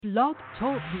Blog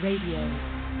Talk Radio.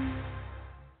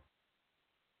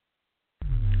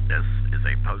 This is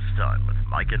a Post Time with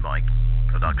Mike and Mike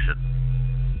production.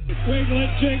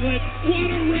 Wiglet, jiglet,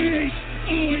 what a race!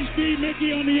 Always be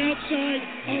Mickey on the outside.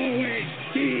 Always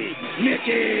be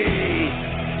Mickey!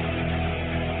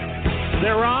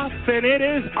 They're off, and it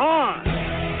is on.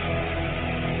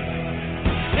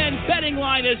 And Betting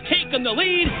Line has taken the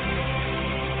lead.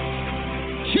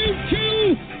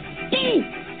 Choo-choo!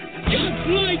 Boom! Just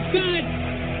like that!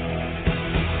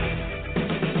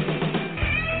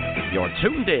 You're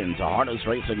tuned in to Harness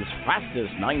Racing's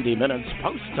fastest 90 minutes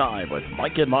Post Time with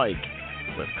Mike and Mike,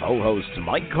 with co-host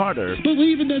Mike Carter.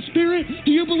 Believe in the spirit?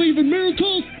 Do you believe in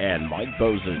miracles? And Mike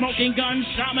Bozich. Smoking Gun,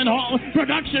 Shaman Hall,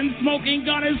 production, Smoking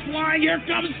Gun is flying. Here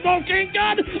comes Smoking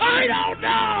Gun. I don't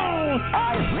know.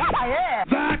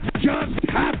 That just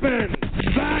happened.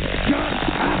 That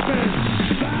just happened.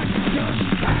 That just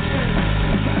happened.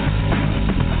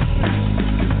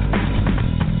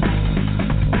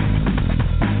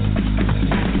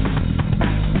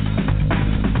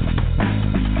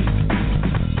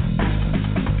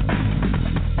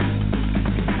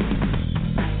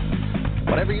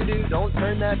 Whatever you do, don't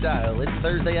turn that dial. It's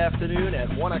Thursday afternoon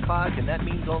at 1 o'clock, and that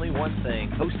means only one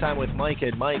thing. Post Time with Mike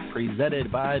and Mike,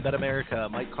 presented by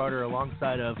BetAmerica. Mike Carter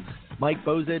alongside of Mike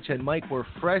Bozich. And Mike, we're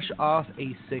fresh off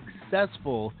a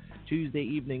successful Tuesday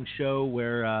evening show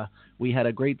where we had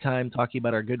a great time talking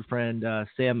about our good friend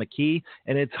Sam McKee.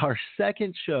 And it's our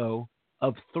second show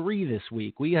of 3 this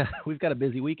week. We've got a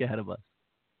busy week ahead of us.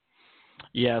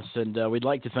 Yes, and we'd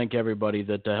like to thank everybody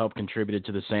that helped contributed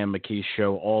to the Sam McKee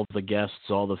show, all the guests,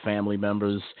 all the family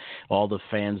members, all the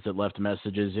fans that left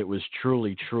messages. It was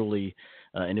truly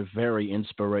a very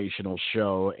inspirational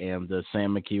show, and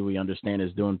Sam McKee, we understand,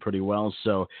 is doing pretty well.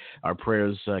 So our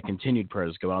prayers, continued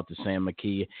prayers, go out to Sam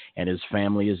McKee and his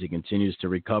family as he continues to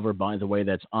recover. By the way,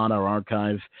 that's on our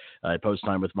archive at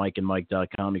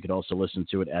posttimewithmikeandmike.com. You could also listen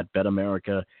to it at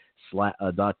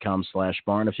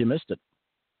betamerica.com/barn if you missed it.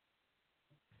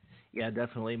 Yeah,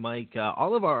 definitely, Mike.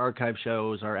 All of our archive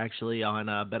shows are actually on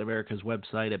BetAmerica's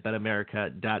website at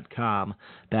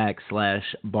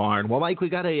betamerica.com/barn. Well, Mike, we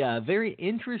got a very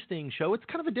interesting show. It's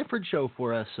kind of a different show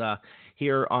for us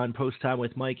here on Post Time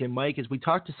with Mike and Mike as we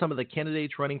talk to some of the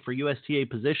candidates running for USTA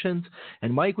positions.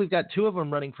 And, Mike, we've got 2 of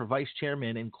them running for vice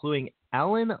chairman, including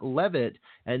Alan Leavitt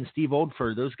and Steve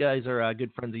Oldford. Those guys are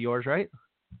good friends of yours, right?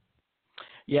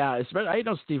 Yeah, I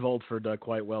know Steve Oldford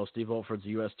quite well. Steve Oldford's a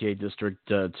USTA District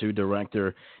 2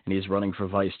 director, and he's running for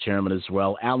vice chairman as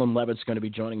well. Alan Leavitt's going to be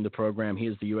joining the program. He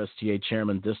is the USTA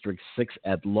chairman, District 6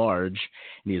 at large,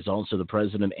 and he is also the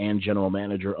president and general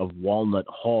manager of Walnut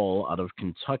Hall out of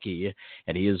Kentucky,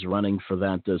 and he is running for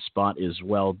that spot as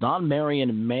well. Don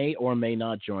Marion may or may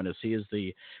not join us. He is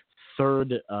the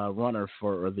third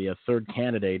third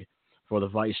candidate for the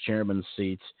vice chairman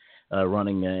seat.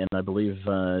 Running, and I believe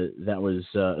that was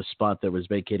a spot that was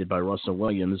vacated by Russell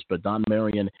Williams. But Don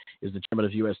Marion is the chairman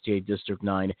of USTA District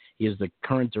 9. He is the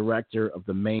current director of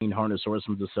the Maine Harness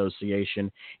Horsemen's Association,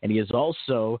 and he is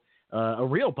also a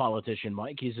real politician,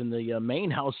 Mike. He's in the Maine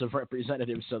House of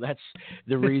Representatives, so that's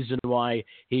the reason why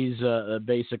he's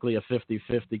basically a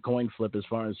 50-50 coin flip as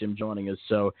far as him joining us.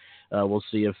 So we'll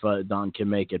see if Don can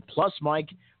make it. Plus,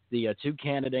 Mike, the 2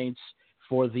 candidates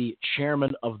for the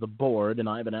chairman of the board, and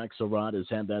Ivan Axelrod has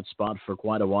had that spot for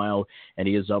quite a while, and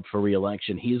he is up for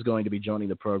re-election. He's going to be joining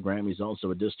the program. He's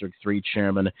also a District 3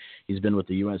 chairman. He's been with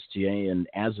the USTA and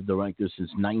as a director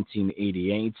since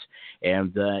 1988.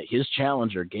 And his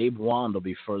challenger, Gabe Wand, will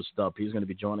be first up. He's going to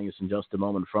be joining us in just a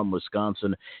moment from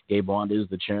Wisconsin. Gabe Wand is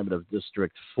the chairman of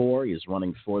District 4. He is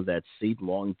running for that seat,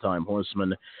 longtime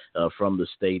horseman from the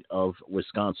state of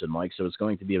Wisconsin, Mike. So it's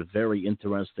going to be a very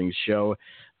interesting show.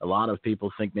 A lot of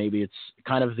people think maybe it's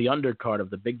kind of the undercard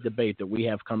of the big debate that we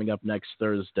have coming up next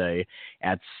Thursday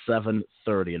at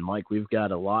 7:30. And, Mike, we've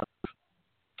got a lot of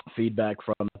feedback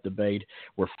from that debate.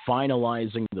 We're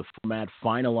finalizing the format,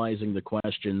 finalizing the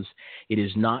questions. It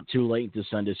is not too late to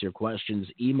send us your questions.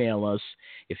 Email us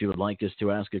if you would like us to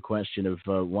ask a question of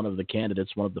one of the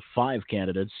candidates, one of the 5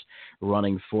 candidates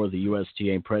running for the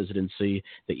USTA presidency.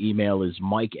 The email is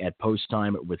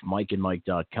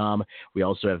mike@posttimewithmikeandmike.com. We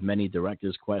also have many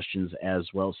directors' questions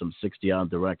as well, some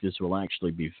 60-odd directors who will actually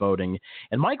be voting.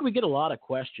 And, Mike, we get a lot of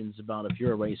questions about if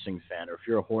you're a racing fan or if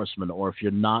you're a horseman or if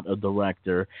you're not a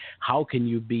director, how can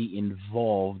you be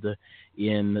involved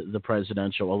in the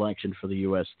presidential election for the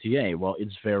USTA? Well,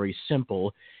 it's very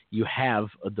simple. You have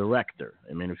a director.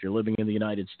 I mean, if you're living in the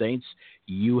United States,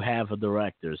 you have a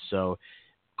director. So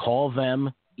call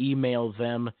them, email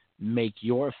them, make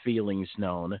your feelings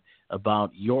known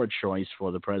about your choice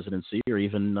for the presidency, or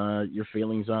even your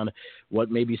feelings on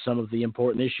what maybe some of the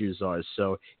important issues are.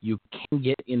 So you can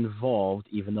get involved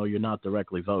even though you're not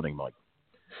directly voting, Mike.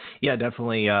 Yeah,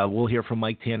 definitely. We'll hear from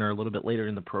Mike Tanner a little bit later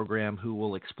in the program, who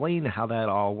will explain how that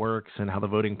all works and how the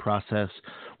voting process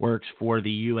works for the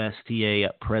USTA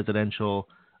presidential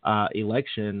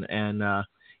election. And,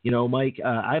 Mike,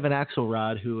 Ivan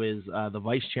Axelrod, who is the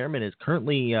vice chairman, is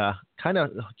currently kind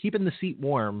of keeping the seat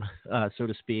warm, so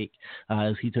to speak,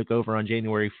 as he took over on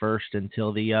January 1st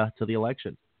until the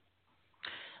election.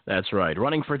 That's right.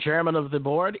 Running for chairman of the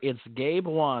board, it's Gabe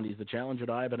Wand. He's the challenger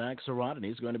to Ivan Axelrod, and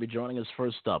he's going to be joining us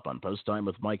first up on Post Time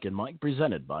with Mike and Mike,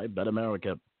 presented by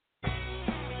BetAmerica.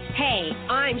 Hey,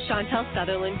 I'm Chantel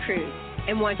Sutherland Cruz,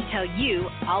 and want to tell you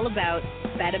all about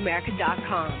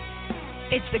BetAmerica.com.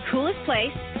 It's the coolest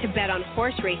place to bet on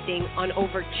horse racing on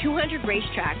over 200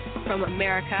 racetracks from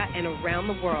America and around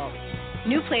the world.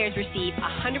 New players receive a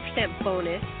 100%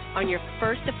 bonus on your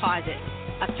first deposit,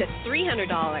 up to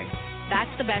 $300.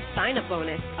 That's the best sign-up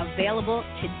bonus available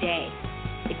today.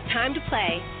 It's time to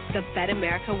play the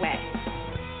BetAmerica way.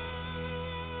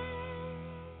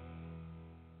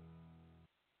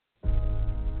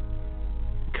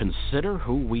 Consider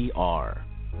who we are.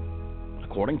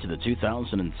 According to the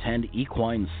 2010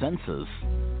 Equine Census,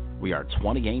 we are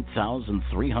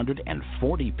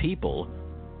 28,340 people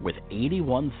with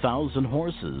 81,000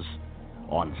 horses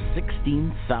on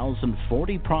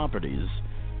 16,040 properties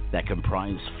that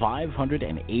comprise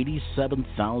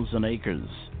 587,000 acres.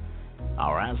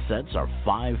 Our assets are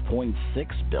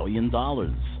 $5.6 billion.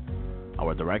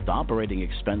 Our direct operating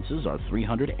expenses are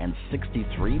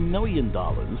 $363 million.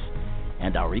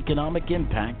 And our economic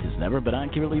impact has never been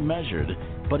accurately measured,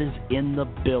 but is in the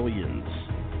billions.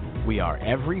 We are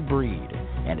every breed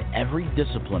and every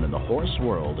discipline in the horse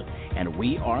world, and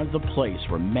we are the place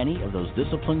where many of those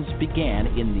disciplines began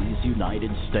in these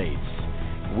United States.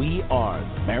 We are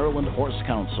the Maryland Horse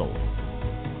Council.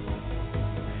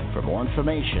 For more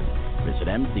information, visit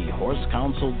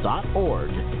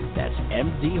mdhorsecouncil.org. That's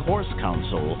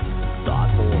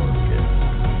mdhorsecouncil.org.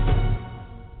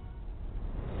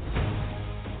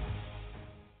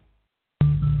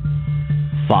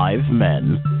 5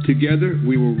 men. Together,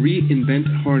 we will reinvent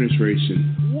harness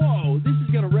racing. Whoa, this is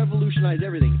going to revolutionize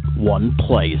everything. 1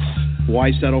 place.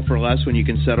 Why settle for less when you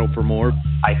can settle for more?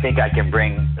 I think I can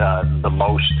bring the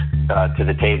most to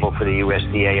the table for the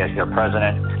USDA as their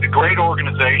president. It's a great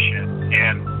organization,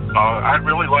 and I'd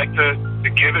really like to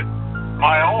give it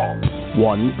my all.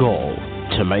 1 goal,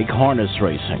 to make harness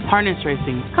racing. Harness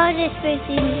racing. Harness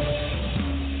racing.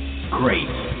 Great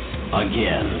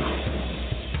again.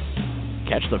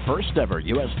 Catch the first ever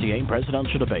USTA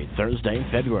presidential debate Thursday,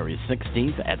 February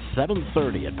 16th at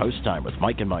 7:30 at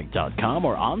posttimewithmikeandmike.com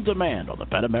or on demand on the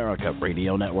BetAmerica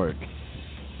Radio Network.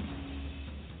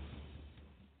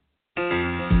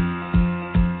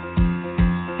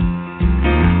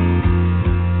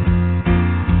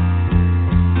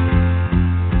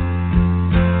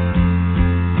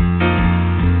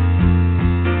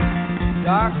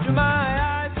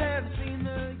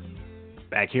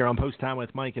 Back here on Post Time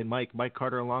with Mike and Mike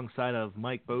Carter alongside of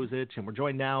Mike Bozich, and we're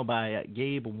joined now by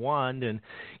Gabe Wand. And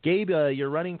Gabe, you're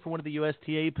running for one of the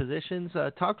USTA positions.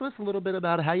 Talk to us a little bit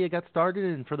about how you got started,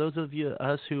 and for those of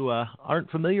us who aren't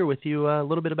familiar with you, a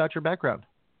little bit about your background.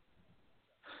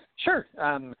 Sure.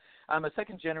 I'm a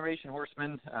second-generation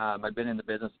horseman. I've been in the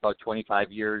business about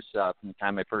 25 years from the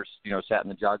time I first, sat in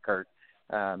the jog cart.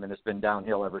 And it's been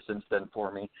downhill ever since then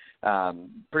for me.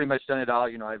 Pretty much done it all.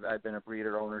 I've been a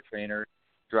breeder, owner, trainer,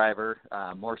 driver,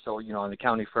 more so, on the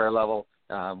county fair level.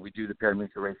 We do the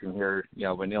Paramount racing here,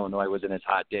 when Illinois was in its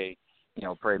hot day.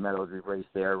 Prairie Meadows, we've raced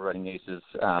there, running aces,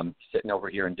 sitting over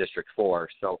here in District 4.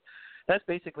 So that's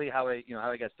basically how I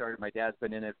got started. My dad's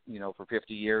been in it, for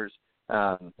 50 years,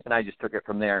 and I just took it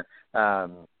from there. I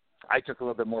took a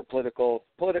little bit more political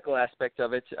aspect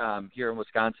of it here in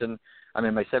Wisconsin. I'm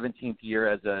in my 17th year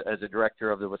as a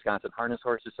director of the Wisconsin Harness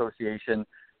Horse Association,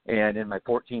 and in my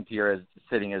 14th year as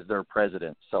sitting as their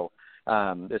president. So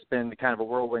it's been kind of a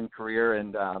whirlwind career,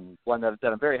 and one that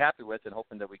I'm very happy with and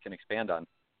hoping that we can expand on.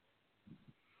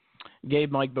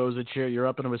 Gabe, Mike Bozich here. You're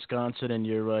up in Wisconsin, and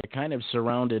you're kind of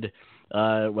surrounded,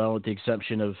 with the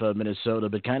exception of Minnesota,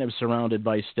 but kind of surrounded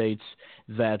by states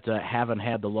that haven't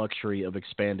had the luxury of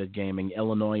expanded gaming.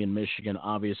 Illinois and Michigan,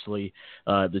 obviously,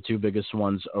 the 2 biggest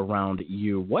ones around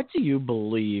you. What do you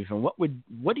believe, and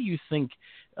what do you think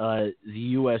the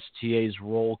USTA's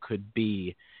role could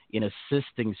be in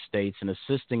assisting states and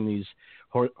assisting these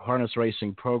harness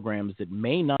racing programs that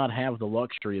may not have the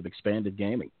luxury of expanded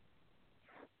gaming?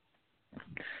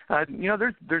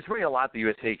 There's really a lot the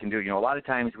USTA can do. A lot of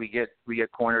times we get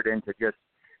cornered into just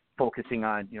focusing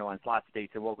on slot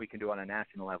states and what we can do on a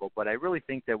national level. But I really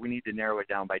think that we need to narrow it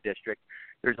down by district.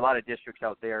 There's a lot of districts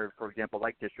out there, for example,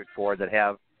 like District 4, that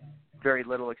have very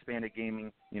little expanded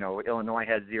gaming. Illinois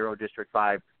has 0, District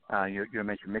 5. You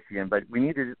mentioned Michigan, but we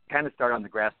need to kind of start on the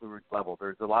grassroots level.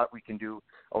 There's a lot we can do,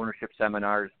 ownership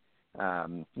seminars,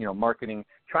 marketing,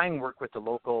 try and work with the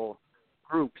local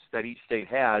groups that each state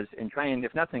has and try and,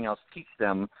 if nothing else, teach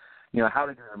them, how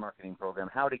to do their marketing program,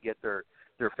 how to get their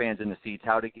fans in the seats,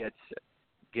 how to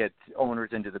get owners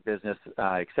into the business,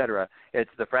 et cetera. It's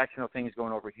the fractional things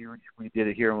going over huge. We did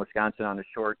it here in Wisconsin on a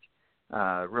short,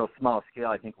 real small scale.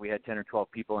 I think we had 10 or 12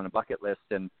 people in a bucket list,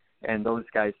 and those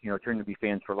guys, turned to be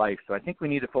fans for life. So I think we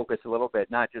need to focus a little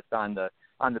bit, not just on the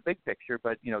big picture,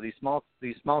 but these small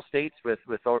states with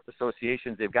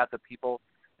associations, they've got the people,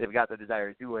 they've got the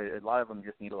desire to do it. A lot of them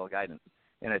just need a little guidance,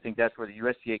 and I think that's where the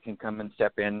USTA can come and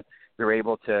step in. They're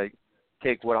able to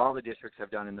take what all the districts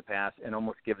have done in the past and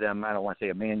almost give them, I don't want to say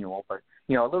a manual, but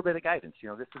a little bit of guidance.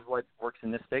 This is what works in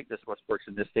this state. This is what works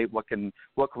in this state. What can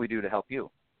we do to help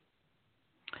you?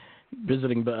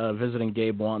 Visiting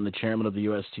Gabe Wand, the chairman of the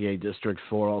USTA District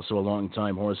 4, also a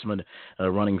longtime horseman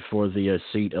running for the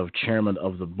seat of chairman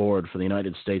of the board for the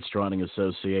United States Trotting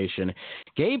Association.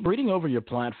 Gabe, reading over your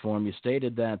platform, you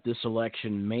stated that this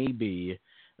election may be,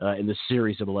 in the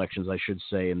series of elections, I should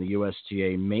say, in the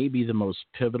USTA, may be the most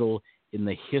pivotal in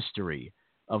the history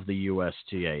of the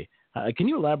USTA. Can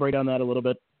you elaborate on that a little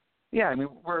bit? Yeah,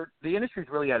 the industry's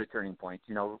really at a turning point.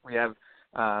 We have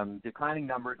declining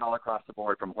numbers all across the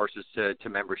board from horses to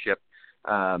membership.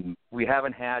 We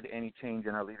haven't had any change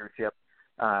in our leadership,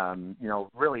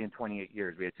 really in 28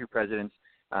 years. We had 2 presidents.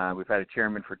 We've had a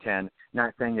chairman for 10.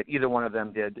 Not saying that either one of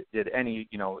them did any,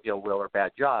 ill will or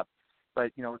bad job.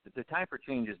 But, the time for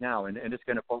change is now, and it's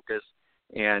going to focus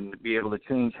and be able to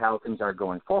change how things are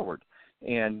going forward.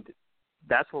 And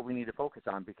that's what we need to focus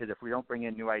on, because if we don't bring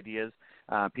in new ideas,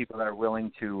 people that are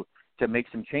willing to make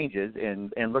some changes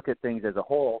and look at things as a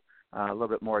whole, a little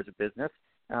bit more as a business,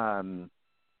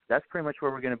 that's pretty much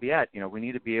where we're going to be at. We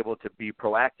need to be able to be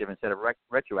proactive instead of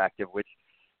retroactive, which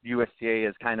USTA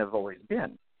has kind of always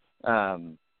been.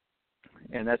 And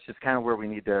that's just kind of where we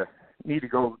need to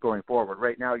go going forward.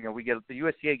 Right now, the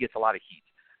USTA gets a lot of heat,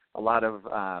 a lot of,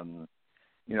 I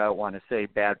don't want to say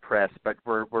bad press, but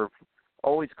we're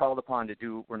always called upon to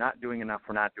do. We're not doing enough.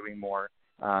 We're not doing more.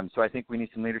 So I think we need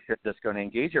some leadership that's going to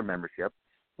engage our membership,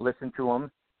 listen to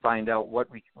them, find out what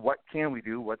can we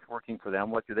do, what's working for them,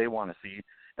 what do they want to see,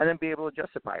 and then be able to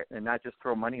justify it and not just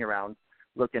throw money around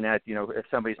looking at, if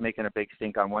somebody's making a big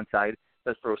stink on one side,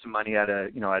 let's throw some money at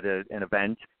an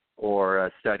event or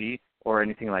a study or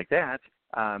anything like that.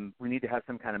 We need to have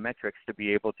some kind of metrics to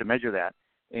be able to measure that.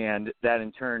 And that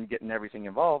in turn, getting everything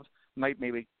involved might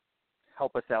maybe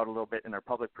help us out a little bit in our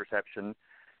public perception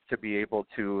to be able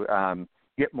to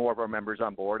get more of our members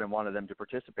on board and wanted them to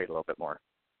participate a little bit more.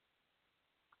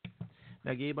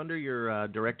 Now, Gabe, under your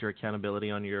director accountability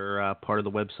on your part of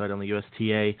the website on the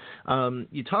USTA,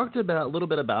 you talked a little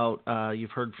bit about,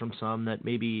 you've heard from some that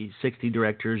maybe 60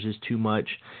 directors is too much,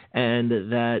 and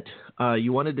that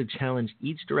you wanted to challenge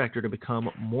each director to become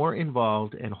more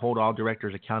involved and hold all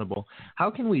directors accountable.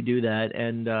 How can we do that?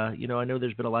 And, I know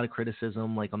there's been a lot of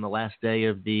criticism, like on the last day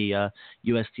of the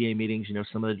USTA meetings,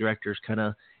 some of the directors kind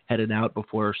of headed out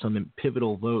before some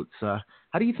pivotal votes.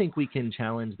 How do you think we can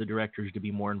challenge the directors to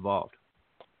be more involved?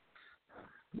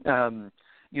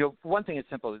 One thing is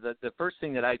simple. The first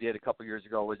thing that I did a couple of years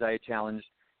ago was I challenged,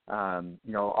 all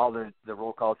the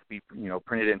roll calls to be,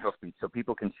 printed in hoofbeats so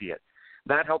people can see it.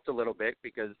 That helped a little bit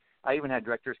because I even had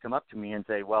directors come up to me and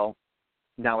say, well,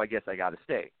 now I guess I got to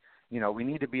stay. We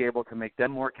need to be able to make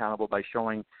them more accountable by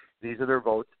showing these are their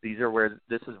votes.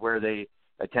 This is where they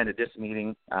attended this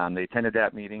meeting. They attended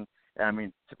that meeting.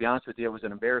 And, to be honest with you, it was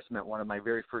an embarrassment. One of my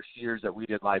very first years that we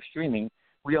did live streaming,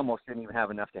 we almost didn't even have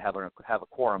enough to have a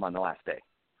quorum on the last day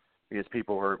because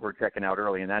people were checking out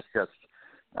early, and that's just,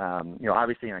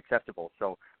 obviously unacceptable.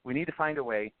 So we need to find a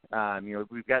way.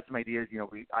 We've got some ideas.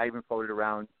 I even floated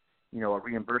around, a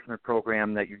reimbursement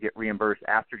program that you get reimbursed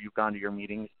after you've gone to your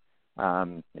meetings.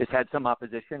 It's had some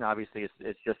opposition. Obviously,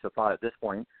 it's just a thought at this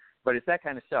point, but it's that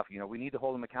kind of stuff. We need to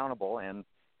hold them accountable, and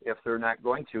if they're not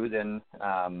going to, then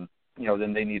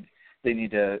then they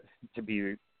need to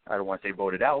be, I don't want to say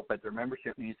voted out, but their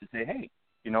membership needs to say, hey,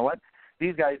 you know what?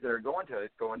 These guys that are going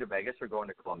to Vegas or going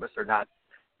to Columbus are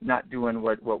not doing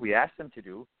what we asked them to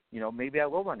do. Maybe I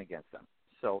will run against them.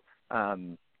 So,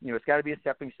 it's got to be a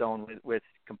stepping stone with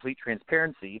complete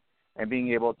transparency and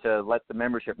being able to let the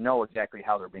membership know exactly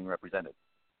how they're being represented.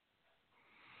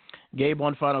 Gabe,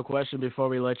 one final question before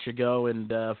we let you go in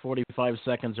 45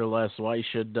 seconds or less. Why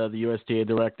should the USTA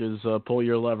directors pull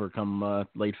your lever come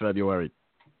late February?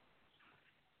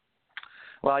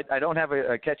 Well, I don't have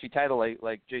a catchy title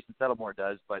like Jason Settlemore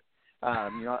does, but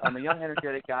I'm a young,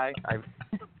 energetic guy.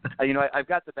 I've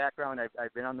got the background.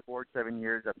 I've been on the board 7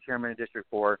 years. I'm chairman of District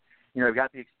 4. I've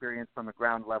got the experience from the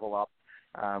ground level up.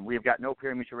 We've got no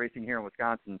pari-mutuel racing here in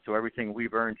Wisconsin, so everything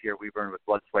we've earned here, we've earned with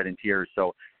blood, sweat, and tears.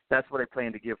 So that's what I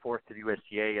plan to give forth to the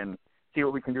USTA and see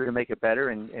what we can do to make it better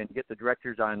and get the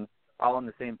directors all on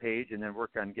the same page and then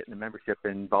work on getting the membership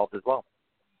involved as well.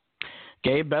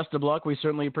 Gabe, best of luck. We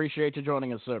certainly appreciate you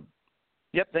joining us, sir.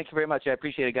 Yep, thank you very much. I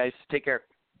appreciate it, guys. Take care.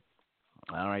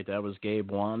 All right, that was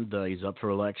Gabe Wand. He's up for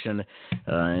election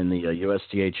in the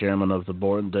USTA chairman of the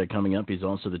board coming up. He's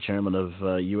also the chairman of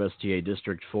USTA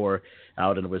District 4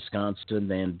 out in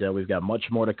Wisconsin. And we've got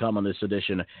much more to come on this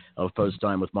edition of Post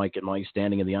Time with Mike and Mike.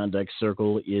 Standing in the on-deck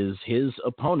circle is his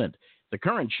opponent, the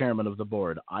current chairman of the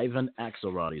board, Ivan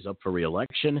Axelrod. He's up for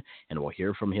re-election, and we'll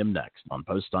hear from him next on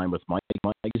Post Time with Mike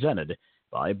presented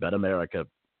by BetAmerica.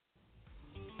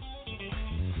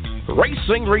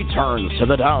 Racing returns to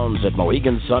the Downs at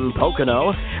Mohegan Sun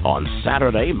Pocono on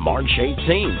Saturday, March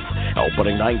 18th.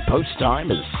 Opening night post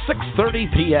time is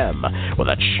 6:30 p.m. with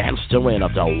a chance to win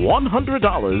up to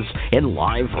 $100 in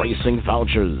live racing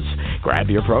vouchers. Grab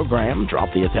your program,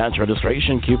 drop the attached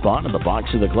registration coupon in the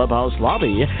box of the clubhouse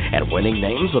lobby, and winning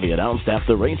names will be announced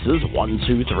after races 1,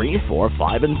 2, 3, 4,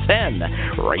 5, and 10.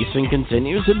 Racing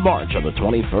continues in March on the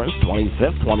 21st,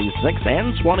 25th, 26th,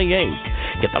 and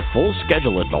 28th. Get the full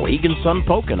schedule at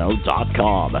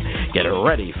MoheganSunPocono.com. Get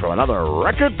ready for another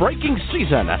record-breaking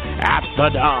season at the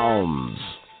Downs.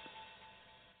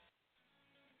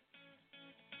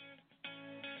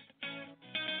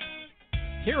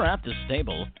 Here at the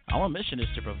stable, our mission is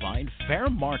to provide fair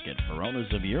market for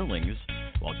owners of yearlings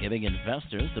while giving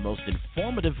investors the most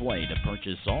informative way to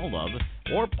purchase all of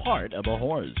or part of a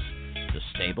horse. The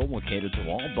stable will cater to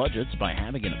all budgets by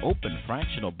having an open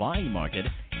fractional buying market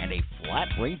and a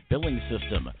flat-rate billing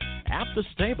system. At the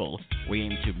stable, we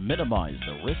aim to minimize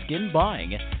the risk in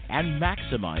buying and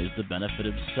maximize the benefit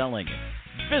of selling.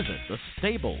 Visit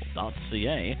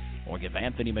thestable.ca or give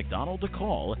Anthony McDonald a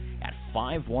call at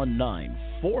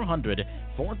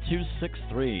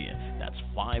 519-400-4263. That's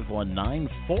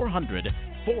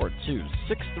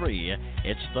 519-400-4263.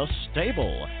 It's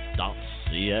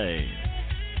thestable.ca.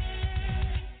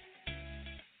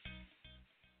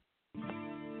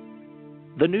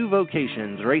 The New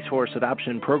Vocations Racehorse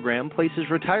Adoption Program places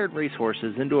retired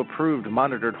racehorses into approved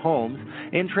monitored homes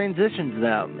and transitions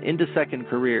them into second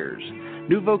careers.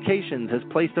 New Vocations has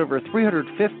placed over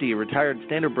 350 retired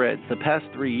standardbreds the past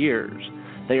 3 years.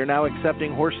 They are now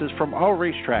accepting horses from all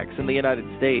racetracks in the United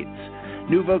States.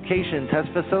 New Vocations has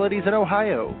facilities in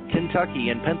Ohio, Kentucky,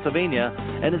 and Pennsylvania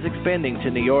and is expanding to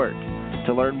New York.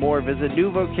 To learn more, visit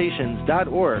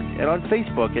newvocations.org and on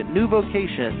Facebook at New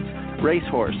Vocations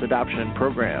Racehorse Adoption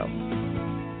Program.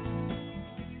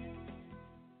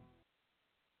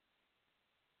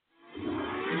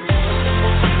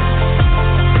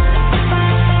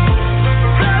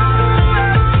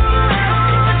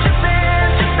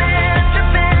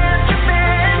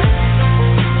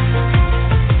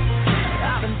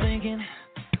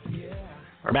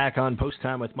 We're back on Post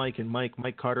Time with Mike and Mike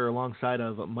Carter alongside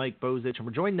of Mike Bozich, and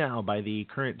we're joined now by the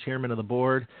current chairman of the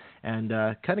board and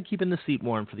kind of keeping the seat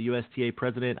warm for the USTA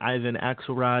president, Ivan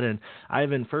Axelrod. And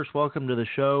Ivan, first, welcome to the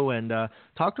show, and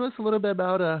talk to us a little bit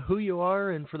about who you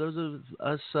are, and for those of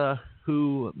us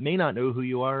who may not know who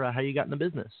you are, how you got in the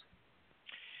business.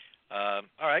 All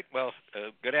right. Well,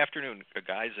 good afternoon,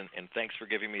 guys, and thanks for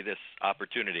giving me this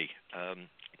opportunity.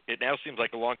 It now seems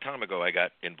like a long time ago I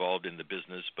got involved in the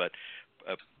business, but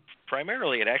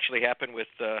primarily it actually happened with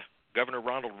Governor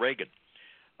Ronald Reagan,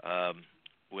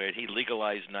 where he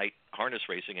legalized night harness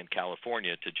racing in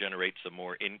California to generate some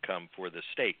more income for the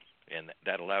state. And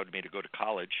that allowed me to go to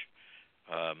college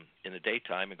in the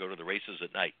daytime and go to the races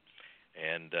at night.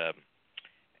 And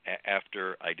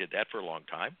after I did that for a long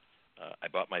time, I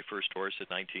bought my first horse in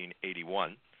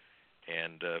 1981.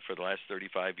 And for the last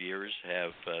 35 years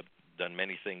have done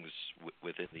many things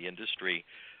within the industry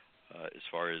as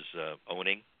far as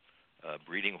owning,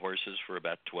 breeding horses for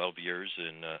about 12 years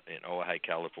in Ojai,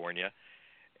 California,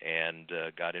 and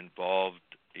got involved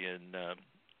in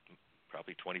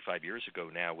probably 25 years ago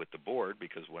now with the board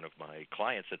because one of my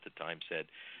clients at the time said,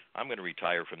 I'm going to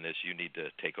retire from this, you need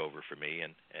to take over for me,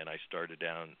 and I started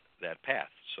down that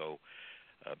path. So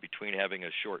between having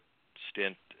a short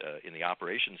stint in the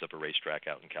operations of a racetrack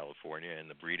out in California and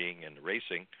the breeding and the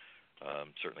racing,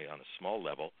 certainly on a small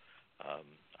level,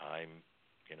 I'm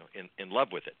in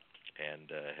love with it.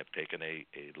 and have taken a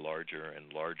larger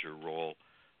and larger role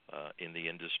in the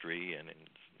industry and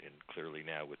clearly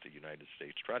now with the United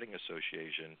States Trotting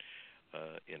Association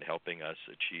in helping us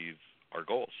achieve our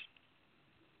goals.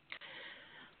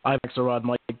 I'm Axelrod,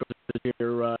 Mike Bozich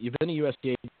here. You've been a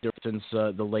USTA since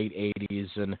the late 80s,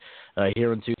 and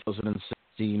here in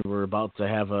 2016 we're about to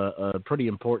have a pretty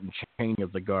important change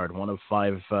of the guard. One of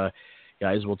 5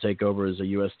 guys will take over as a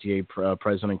USTA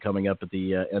president coming up at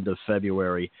the end of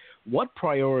February. What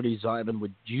priorities, Ivan,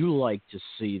 would you like to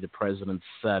see the president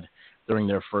set during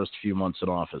their first few months in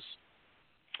office?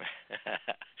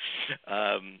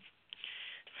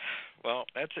 Well,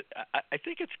 that's it. I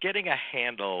think it's getting a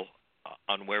handle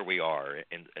on where we are,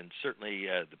 and certainly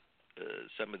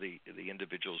some of the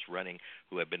individuals running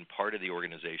who have been part of the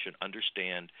organization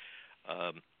understand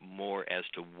more as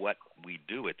to what we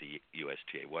do at the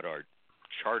USTA, what our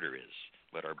charter is,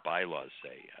 what our bylaws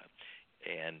say,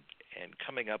 and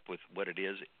coming up with what it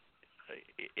is.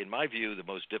 In my view, the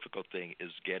most difficult thing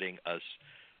is getting us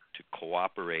to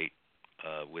cooperate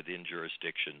within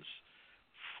jurisdictions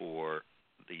for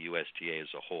the USTA as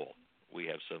a whole. We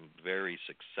have some very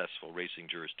successful racing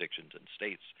jurisdictions and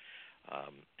states,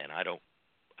 and I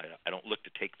don't look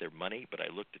to take their money, but I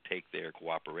look to take their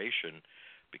cooperation,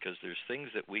 because there's things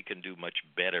that we can do much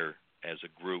better as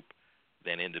a group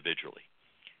than individually.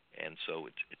 And so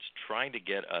it's trying to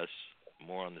get us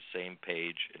more on the same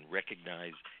page and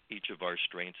recognize each of our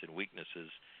strengths and weaknesses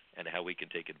and how we can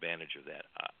take advantage of that.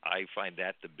 I find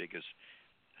that the biggest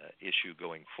issue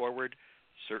going forward.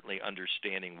 Certainly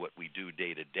understanding what we do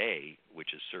day to day,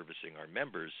 which is servicing our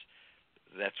members,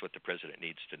 that's what the president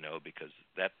needs to know, because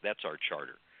that's our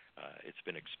charter. It's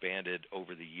been expanded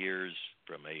over the years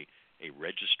from a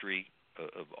registry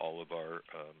of all of our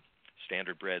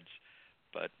standardbreds,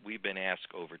 but we've been asked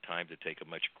over time to take a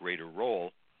much greater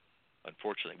role.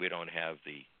 Unfortunately, we don't have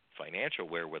the financial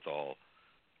wherewithal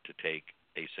to take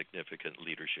a significant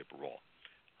leadership role.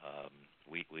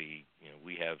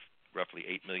 We have roughly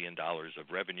 $8 million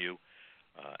of revenue,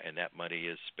 and that money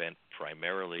is spent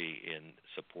primarily in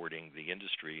supporting the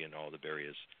industry and all the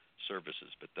various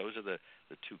services. But those are the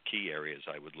 2 key areas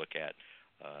I would look at,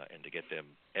 and to get them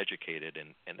educated,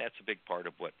 and that's a big part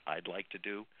of what I'd like to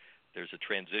do. There's a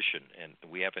transition, and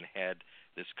we haven't had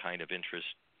this kind of interest,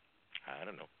 I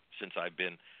don't know, since I've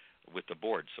been with the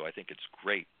board. So I think it's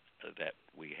great that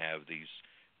we have these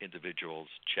individuals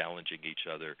challenging each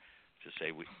other to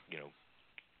say,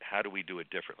 how do we do it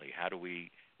differently? How do we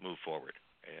move forward?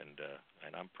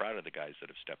 And I'm proud of the guys that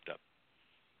have stepped up.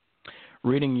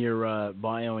 Reading your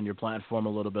bio and your platform a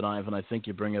little bit, Ivan, I think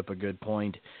you bring up a good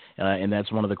point, and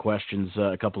that's one of the questions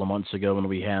a couple of months ago when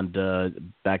we had,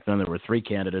 back then there were 3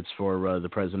 candidates for the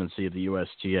presidency of the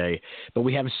USTA. But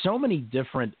we have so many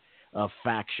different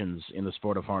factions in the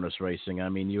sport of harness racing. I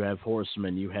mean, you have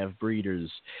horsemen, you have breeders,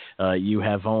 you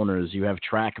have owners, you have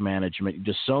track management,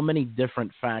 just so many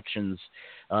different factions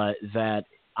that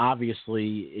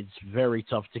obviously it's very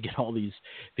tough to get all these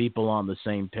people on the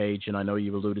same page, and I know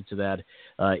you alluded to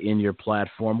that in your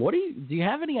platform. Do you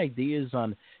have any ideas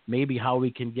on maybe how we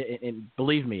can get, and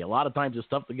believe me, a lot of times it's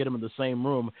tough to get them in the same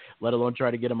room, let alone try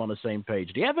to get them on the same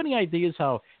page. Do you have any ideas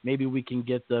how maybe we can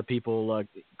get people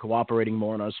cooperating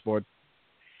more in our sport?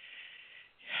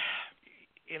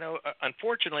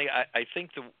 Unfortunately, I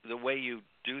think the way you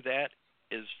do that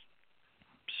is,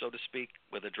 so to speak,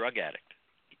 with a drug addict.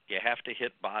 You have to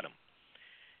hit bottom,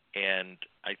 and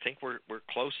I think we're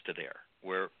close to there,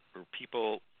 where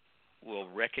people will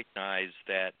recognize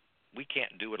that we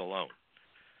can't do it alone.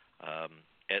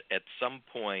 At some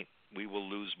point, we will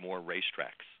lose more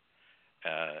racetracks.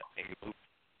 And you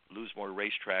lose more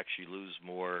racetracks, you lose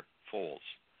more foals.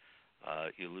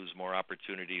 You lose more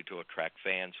opportunity to attract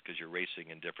fans because you're racing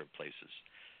in different places.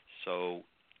 So,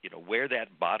 where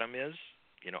that bottom is,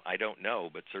 I don't know,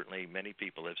 but certainly many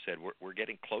people have said we're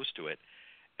getting close to it,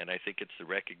 and I think it's the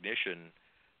recognition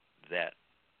that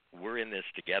we're in this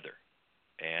together,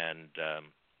 and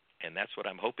that's what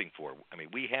I'm hoping for. I mean,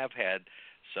 we have had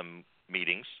some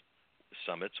meetings,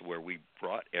 summits, where we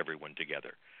brought everyone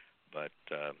together, but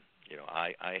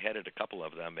I headed a couple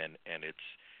of them, and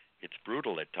it's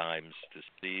brutal at times to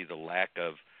see the lack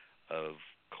of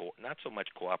not so much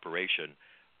cooperation,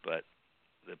 but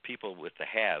the people with the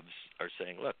haves are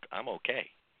saying, look, I'm okay.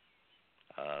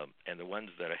 And the ones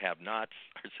that have nots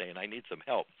are saying, I need some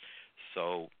help.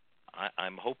 So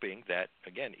I'm hoping that,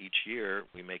 again, each year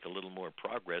we make a little more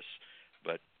progress.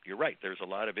 But you're right, there's a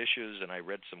lot of issues, and I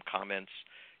read some comments,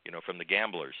 from the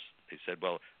gamblers. They said,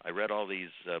 well, I read all these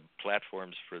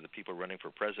platforms for the people running for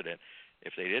president.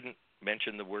 If they didn't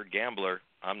mention the word gambler,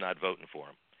 I'm not voting for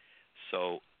them.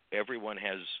 So everyone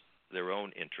has their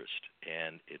own interest,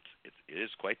 and it is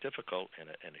quite difficult and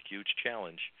a huge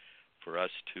challenge for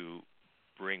us to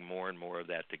bring more and more of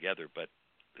that together. But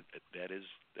that is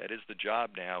the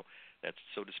job now. That's,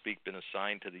 so to speak, been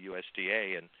assigned to the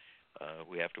USTA, and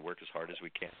we have to work as hard as we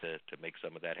can to make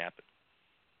some of that happen.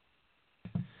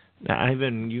 Now,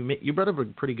 Ivan, you brought up a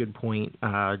pretty good point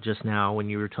just now when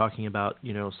you were talking about,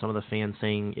 some of the fans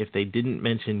saying if they didn't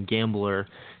mention gambler,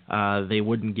 they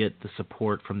wouldn't get the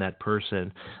support from that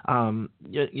person.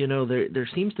 There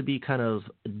seems to be kind of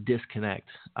a disconnect,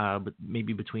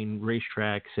 maybe between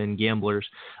racetracks and gamblers.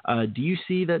 Do you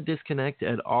see that disconnect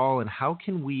at all? And how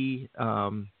can we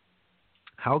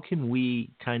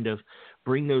kind of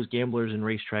bring those gamblers and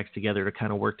racetracks together to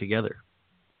kind of work together?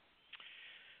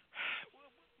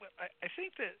 I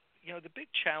think that, the big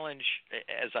challenge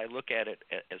as I look at it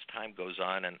as time goes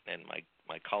on, and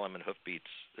my column in Hoofbeats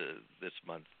this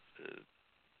month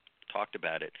talked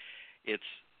about it,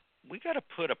 we got to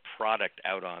put a product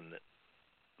out on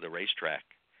the racetrack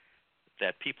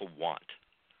that people want.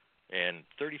 And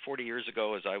 30, 40 years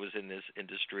ago, as I was in this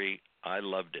industry, I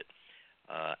loved it.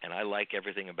 And I like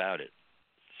everything about it.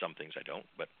 Some things I don't,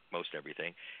 but most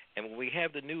everything. And when we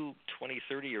have the new 20,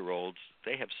 30-year-olds,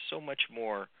 they have so much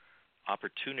more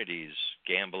opportunities,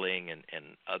 gambling and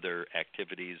other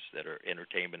activities that are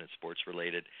entertainment and sports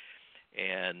related.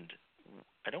 And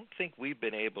I don't think we've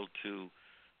been able to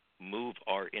move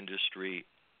our industry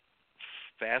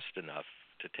fast enough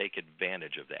to take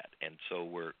advantage of that. And so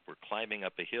we're climbing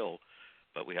up a hill,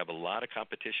 but we have a lot of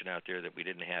competition out there that we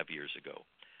didn't have years ago.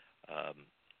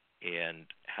 And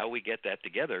how we get that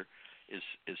together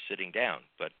is sitting down.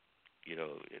 But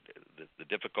the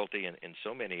difficulty in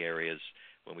so many areas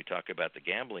when we talk about the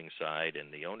gambling side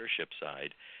and the ownership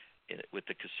side with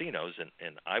the casinos,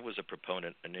 and I was a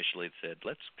proponent initially that said,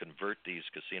 let's convert these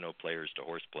casino players to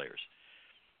horse players.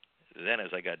 Then as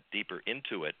I got deeper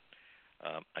into it,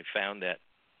 I found that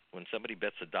when somebody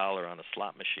bets $1 on a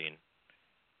slot machine,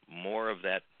 more of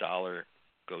that dollar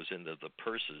goes into the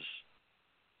purses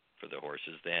for the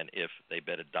horses than if they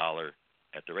bet $1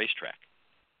 at the racetrack.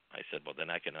 I said, well, then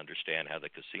I can understand how the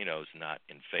casino's not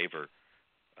in favor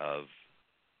of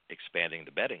expanding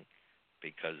the betting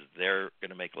because they're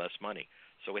going to make less money.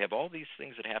 So we have all these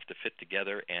things that have to fit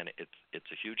together, and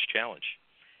it's a huge challenge.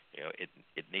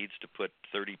 It needs to put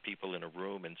 30 people in a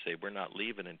room and say, we're not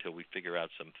leaving until we figure out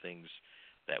some things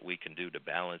that we can do to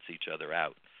balance each other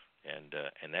out. And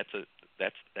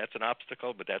that's an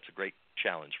obstacle, but that's a great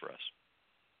challenge for us.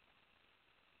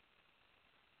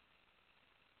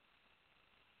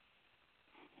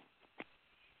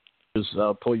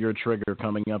 Pull your trigger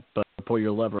coming up, pull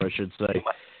your lever, I should say.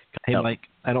 Hey, Mike,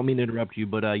 I don't mean to interrupt you,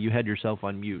 but you had yourself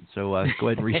on mute, so go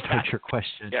ahead and restart your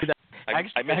question. Yeah,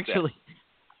 Actually,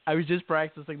 I was just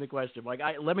practicing the question. Mike,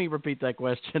 let me repeat that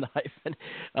question,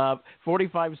 Ivan.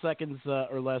 45 seconds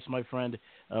or less, my friend.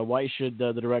 Why should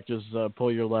the directors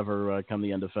pull your lever come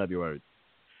the end of February?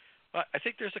 Well, I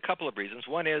think there's a couple of reasons.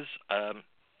 One is,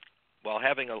 while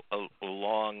having a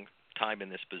long time in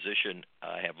this position,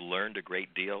 I have learned a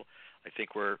great deal. I think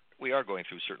we are going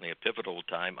through certainly a pivotal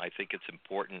time. I think it's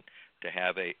important to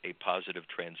have a positive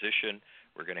transition.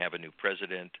 We're going to have a new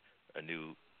president, a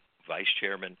new vice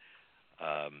chairman,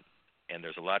 and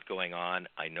there's a lot going on.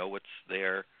 I know what's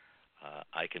there.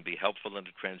 I can be helpful in the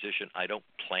transition. I don't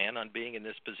plan on being in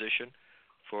this position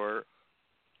for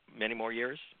many more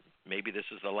years. Maybe this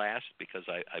is the last because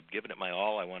I've given it my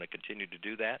all. I want to continue to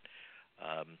do that.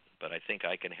 But I think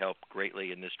I can help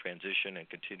greatly in this transition and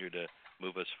continue to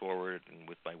move us forward and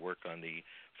with my work on the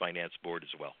finance board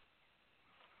as well.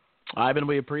 Ivan,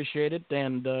 we appreciate it,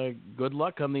 and good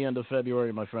luck come the end of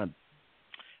February, my friend.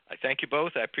 I thank you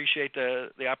both. I appreciate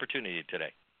the opportunity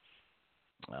today.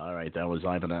 All right, that was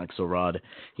Ivan Axelrod.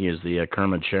 He is the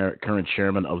current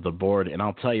chairman of the board. And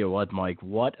I'll tell you what, Mike,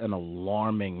 what an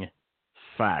alarming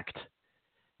fact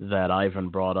that Ivan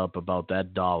brought up about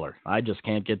that $1. I just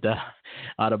can't get that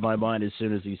out of my mind as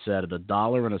soon as he said it.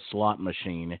 $1 in a slot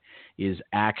machine is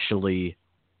actually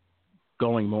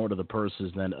going more to the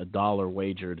purses than $1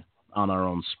 wagered on our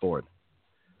own sport.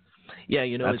 Yeah,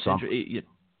 it's interesting.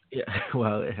 Yeah,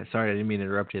 well, sorry, I didn't mean to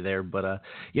interrupt you there, but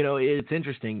it's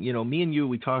interesting. Me and you,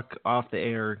 we talk off the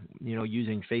air,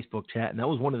 using Facebook chat, and that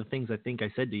was one of the things I think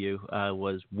I said to you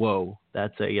was, "Whoa,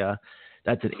 that's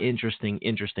an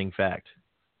interesting fact."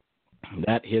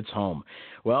 That hits home.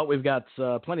 Well, we've got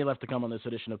plenty left to come on this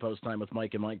edition of Post Time with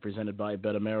Mike and Mike, presented by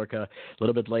BetAmerica. A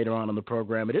little bit later on in the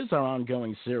program, it is our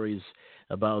ongoing series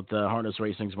about harness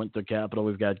racing's winter capital.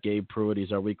 We've got Gabe Prewitt.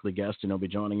 He's our weekly guest, and he'll be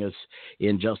joining us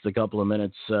in just a couple of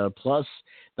minutes. Plus,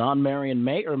 Don Marion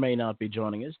may or may not be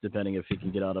joining us, depending if he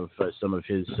can get out of some of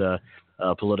his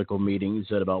political meetings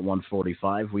at about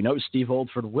 1:45. We know Steve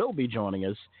Oldford will be joining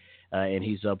us. And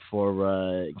he's up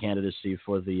for candidacy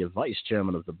for the vice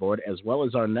chairman of the board, as well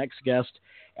as our next guest,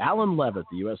 Alan Leavitt,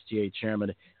 the USTA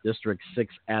chairman, District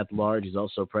 6 at large. He's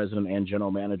also president and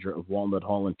general manager of Walnut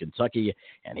Hall in Kentucky,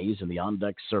 and he's in the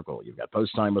on-deck circle. You've got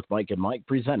Post Time with Mike and Mike,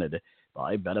 presented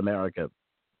by BetAmerica.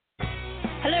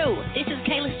 Hello, this is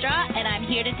Kayla Stratt, and I'm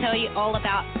here to tell you all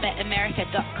about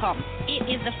BetAmerica.com. It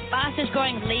is the fastest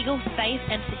growing legal, safe,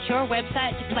 and secure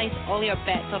website to place all your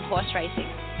bets on horse racing.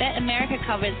 BetAmerica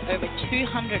covers over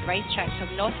 200 racetracks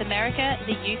from North America,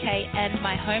 the UK, and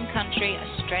my home country,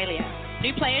 Australia.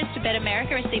 New players to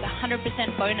BetAmerica receive a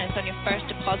 100% bonus on your first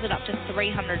deposit up to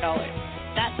 $300.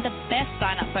 That's the best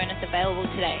sign-up bonus available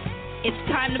today. It's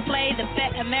time to play the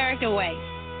BetAmerica way.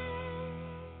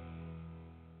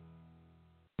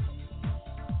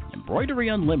 Embroidery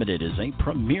Unlimited is a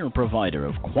premier provider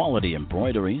of quality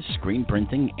embroidery, screen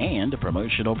printing, and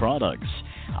promotional products.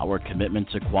 Our commitment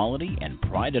to quality and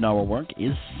pride in our work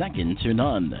is second to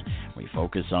none. We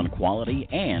focus on quality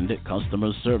and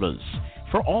customer service.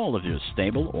 For all of your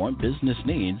stable or business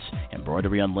needs,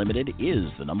 Embroidery Unlimited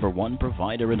is the #1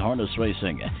 provider in harness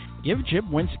racing. Give Jim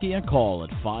Winsky a call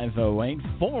at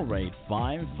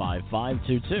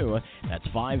 508-485-5522. That's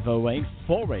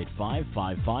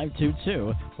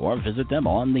 508-485-5522. Or visit them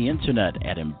on the internet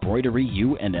at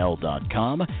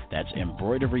embroideryunl.com. That's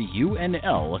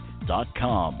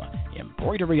embroideryunl.com.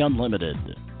 Embroidery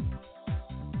Unlimited.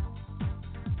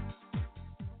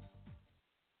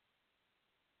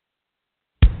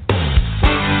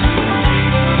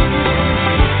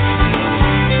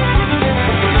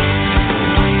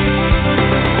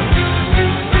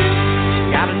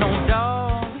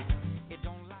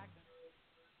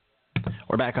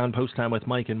 We're back on Post Time with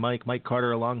Mike and Mike. Mike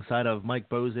Carter alongside of Mike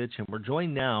Bozich, and we're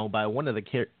joined now by one of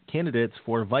the candidates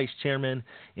for vice chairman,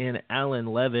 in Alan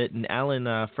Leavitt. And Alan,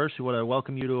 first we want to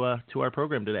welcome you to our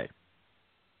program today.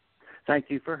 Thank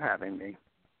you for having me.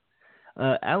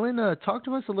 Alan, talk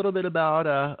to us a little bit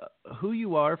about who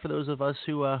you are, for those of us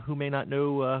who may not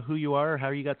know who you are or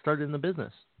how you got started in the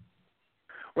business.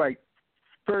 Right.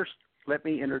 First, let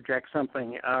me interject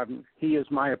something. He is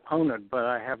my opponent, but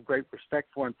I have great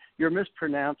respect for him. You're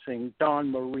mispronouncing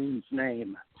Don Marine's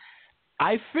name.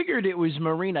 I figured it was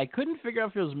Marine. I couldn't figure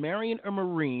out if it was Marion or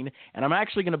Marine, and I'm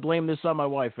actually going to blame this on my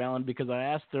wife, Alan, because I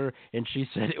asked her, and she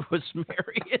said it was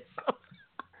Marion.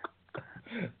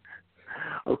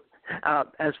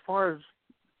 As far as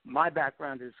my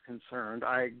background is concerned,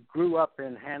 I grew up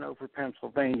in Hanover,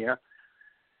 Pennsylvania,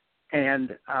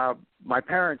 and my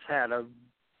parents had a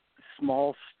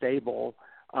small stable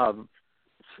of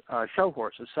show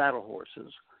horses, saddle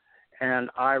horses, and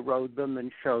I rode them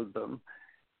and showed them.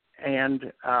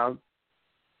 And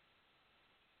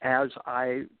as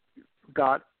I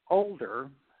got older,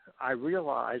 I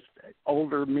realized,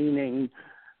 older meaning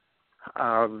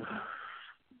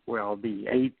the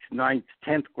 8th, 9th,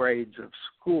 10th grades of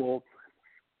school,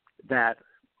 that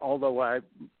although I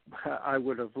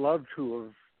would have loved to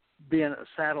have been a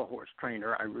saddle horse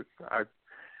trainer,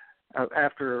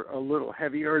 after a little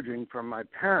heavy urging from my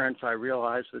parents, I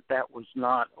realized that was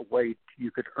not a way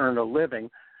you could earn a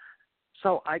living.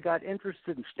 So I got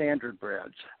interested in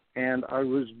standardbreds, and I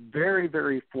was very,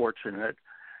 very fortunate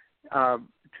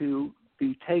to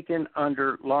be taken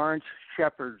under Lawrence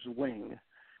Shepard's wing.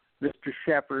 Mr.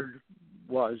 Shepard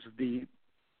was the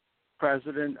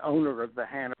president, owner of the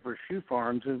Hanover Shoe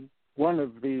Farms, and one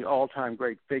of the all-time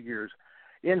great figures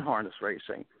in harness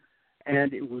racing.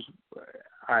 And it was,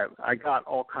 I got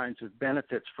all kinds of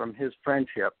benefits from his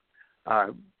friendship.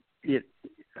 It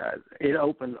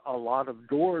opened a lot of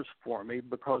doors for me,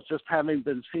 because just having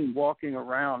been seen walking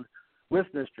around with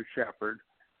Mr. Shepard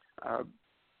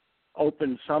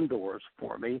opened some doors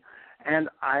for me. And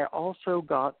I also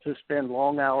got to spend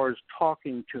long hours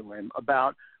talking to him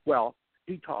about,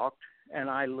 he talked and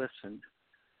I listened.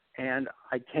 And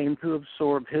I came to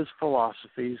absorb his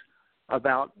philosophies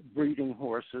about breeding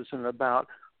horses and about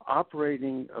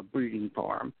operating a breeding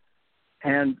farm.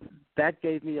 And that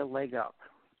gave me a leg up.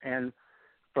 And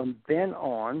from then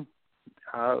on,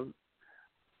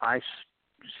 I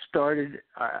started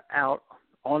out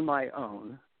on my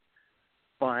own,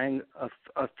 buying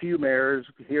a few mares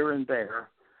here and there.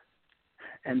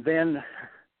 And then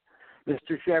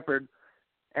Mr. Shepard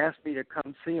asked me to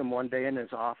come see him one day in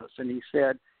his office, and he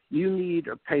said, you need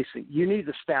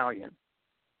a stallion.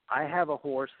 I have a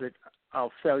horse that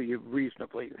I'll sell you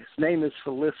reasonably. His name is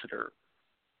Solicitor.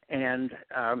 And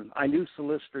I knew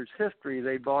Solicitor's history.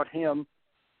 They bought him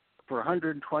for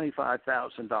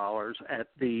 $125,000 at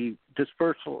the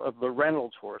dispersal of the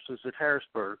Reynolds horses at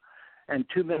Harrisburg. And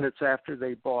 2 minutes after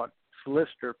they bought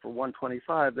Solicitor for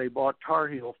 $125,000, they bought Tar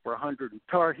Heel for $100,000.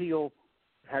 Tar Heel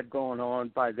had gone on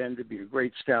by then to be a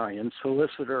great stallion.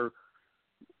 Solicitor,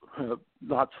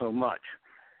 not so much.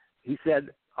 He said,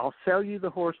 I'll sell you the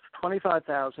horse for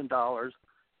 $25,000,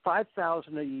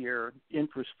 $5,000 a year,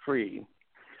 interest-free.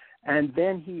 And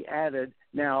then he added,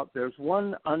 now there's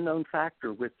one unknown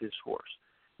factor with this horse.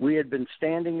 We had been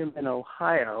standing him in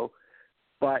Ohio,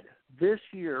 but this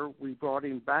year we brought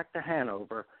him back to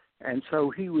Hanover, and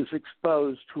so he was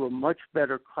exposed to a much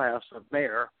better class of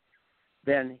mare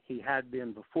than he had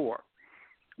been before.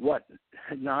 What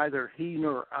neither he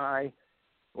nor I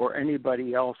or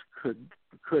anybody else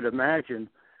could imagine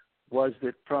was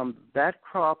that from that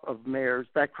crop of mares,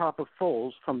 that crop of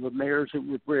foals from the mares that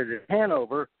were bred at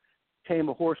Hanover, came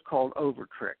a horse called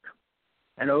Overtrick.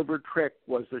 And Overtrick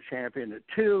was the champion at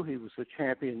 2, he was the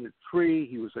champion at 3,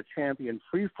 he was a champion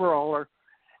free-for-aller,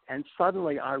 and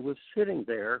suddenly I was sitting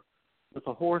there with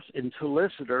a horse in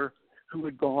Solicitor who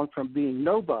had gone from being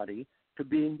nobody to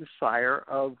being the sire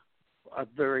of a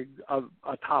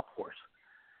top horse.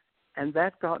 And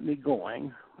that got me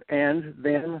going, and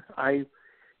then I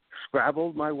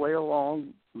scrabbled my way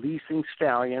along leasing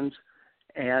stallions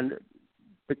and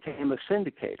became a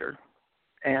syndicator.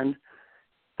 And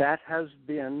that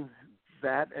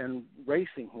and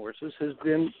racing horses has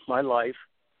been my life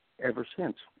ever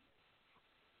since.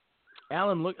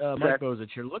 Alan, Mike Bozich,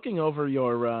 you're looking over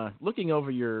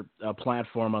your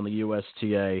platform on the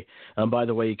USTA. By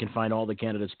the way, you can find all the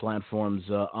candidates' platforms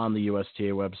on the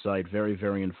USTA website. Very,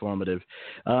 very informative.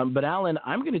 But Alan,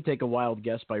 I'm going to take a wild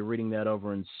guess by reading that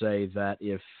over and say that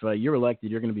if you're elected,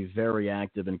 you're going to be very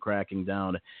active in cracking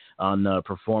down on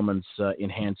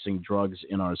performance-enhancing drugs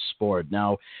in our sport.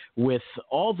 Now, with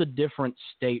all the different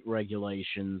state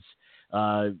regulations,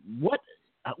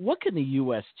 what can the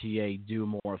USTA do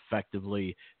more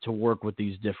effectively to work with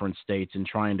these different states in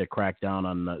trying to crack down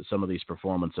on some of these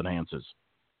performance enhancers?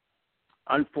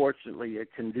 Unfortunately, it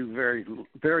can do very,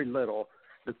 very little.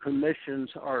 The commissions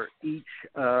are each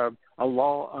a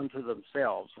law unto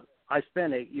themselves. I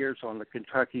spent 8 years on the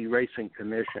Kentucky Racing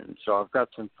Commission, so I've got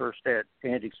some first-hand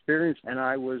experience, and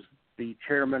I was the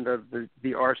chairman of the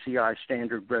RCI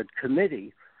Standardbred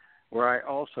Committee, where I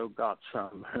also got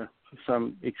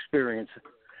some experience.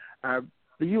 The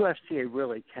USTA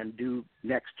really can do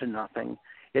next to nothing.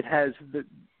 It has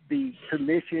the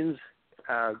commissions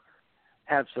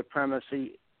have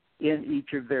supremacy in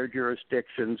each of their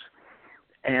jurisdictions,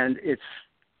 and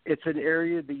it's an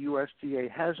area the USTA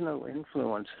has no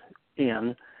influence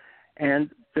in, and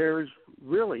there's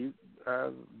really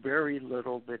very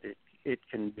little that it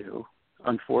can do,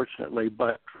 unfortunately,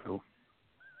 but true.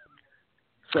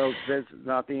 So that's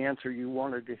not the answer you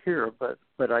wanted to hear, but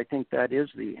I think that is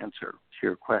the answer to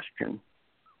your question.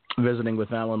 Visiting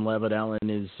with Alan Leavitt. Alan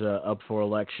is up for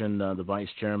election, the vice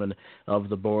chairman of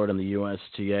the board in the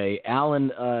USTA.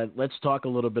 Alan, let's talk a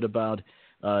little bit about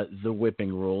the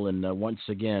whipping rule. And once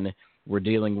again, we're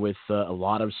dealing with a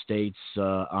lot of states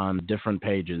on different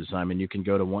pages. I mean, you can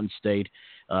go to one state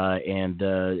and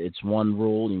it's one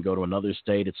rule. You can go to another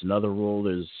state, it's another rule.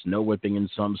 There's no whipping in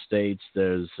some states.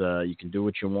 There's you can do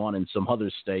what you want in some other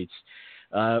states.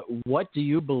 What do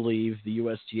you believe the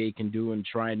USTA can do in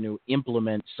trying to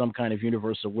implement some kind of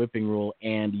universal whipping rule?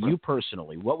 And you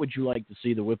personally, what would you like to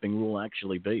see the whipping rule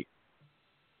actually be?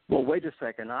 Well, wait a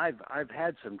second. I've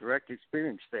had some direct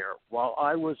experience there. While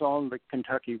I was on the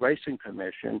Kentucky Racing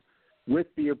Commission, with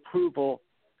the approval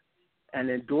and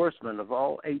endorsement of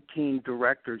all 18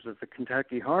 directors of the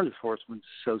Kentucky Harness Horsemen's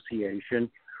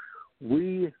Association,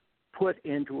 we put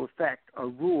into effect a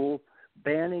rule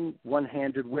banning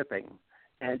one-handed whipping.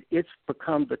 And it's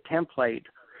become the template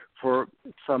for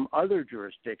some other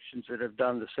jurisdictions that have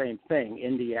done the same thing,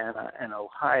 Indiana and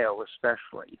Ohio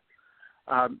especially.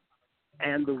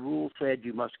 And the rule said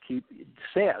you must keep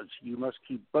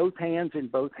both hands in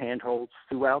both handholds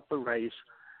throughout the race,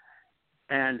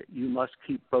 and you must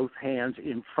keep both hands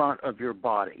in front of your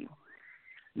body.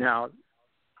 Now,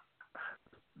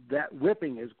 that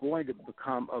whipping is going to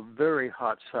become a very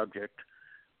hot subject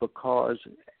because,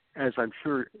 as I'm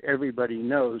sure everybody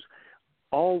knows,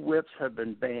 all whips have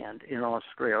been banned in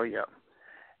Australia.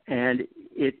 And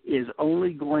it is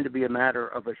only going to be a matter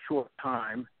of a short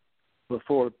time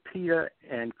before PETA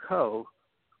and Co.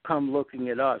 come looking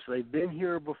at us. They've been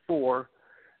here before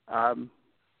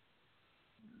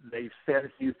They said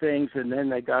a few things, and then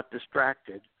they got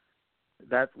distracted.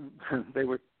 That they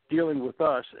were dealing with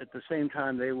us at the same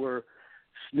time they were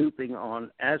snooping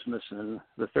on Asmussen,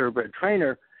 the thoroughbred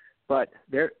trainer, but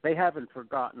they haven't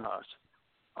forgotten us.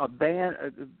 A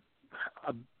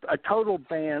total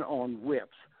ban on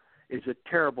whips is a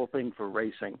terrible thing for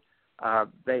racing.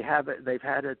 They've had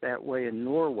it that way in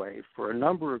Norway for a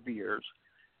number of years,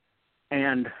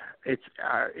 and it's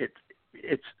a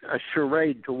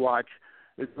charade to watch.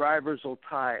 The drivers will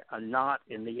tie a knot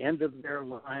in the end of their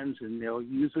lines, and they'll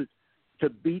use it to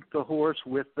beat the horse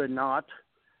with the knot.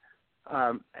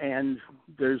 And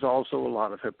there's also a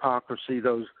lot of hypocrisy.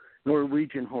 Those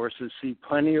Norwegian horses see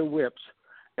plenty of whips.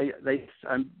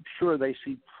 I'm sure they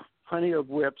see plenty of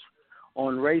whips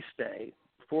on race day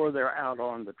before they're out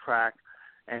on the track,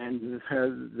 and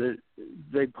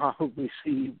they probably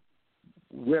see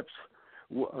whips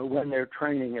when they're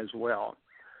training as well.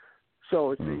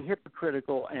 So it's a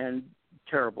hypocritical and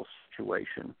terrible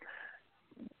situation.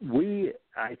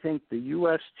 I think the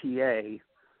USTA,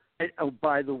 oh,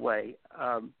 by the way,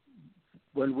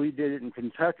 when we did it in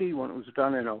Kentucky, when it was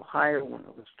done in Ohio, when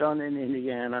it was done in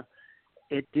Indiana,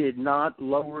 it did not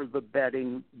lower the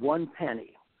betting 1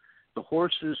 penny. The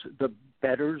horses, the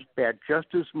bettors bet just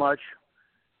as much,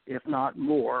 if not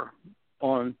more,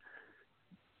 on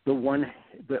the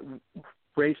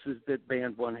races that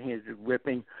banned one-handed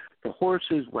whipping. The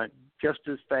horses went just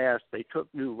as fast. They took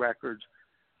new records.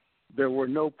 There were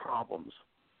no problems.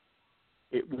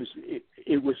 It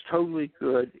was totally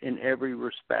good in every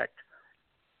respect.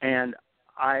 And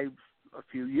a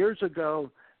few years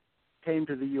ago, came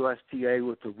to the USTA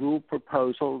with the rule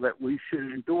proposal that we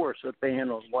should endorse a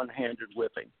ban on one-handed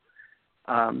whipping.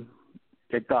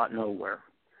 It got nowhere.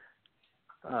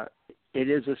 It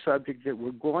is a subject that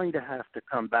we're going to have to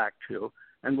come back to,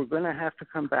 and we're going to have to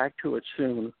come back to it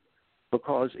soon,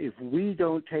 because if we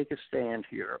don't take a stand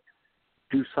here,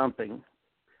 do something,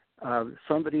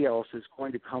 somebody else is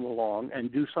going to come along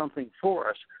and do something for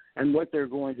us. And what they're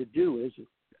going to do is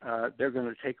they're going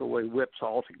to take away whips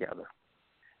altogether,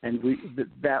 and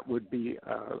that would be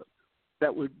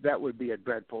a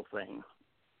dreadful thing.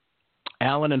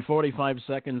 Alan, in 45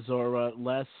 seconds or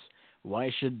less,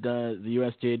 why should the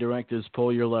USTA directors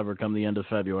pull your lever come the end of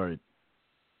February?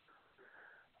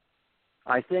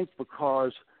 I think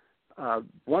because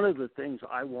one of the things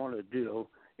I want to do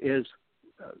is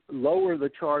lower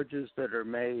the charges that are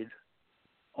made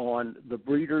on the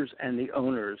breeders and the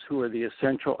owners, who are the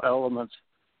essential elements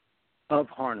of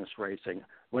harness racing.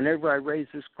 Whenever I raise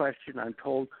this question, I'm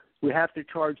told we have to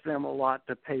charge them a lot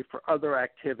to pay for other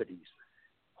activities.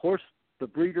 The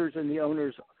breeders and the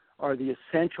owners are the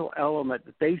essential element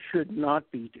that they should not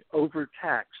be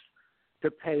overtaxed to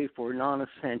pay for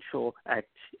non-essential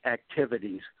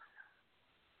activities.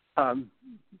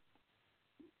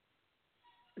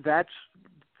 That's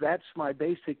my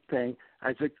basic thing.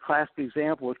 As a classic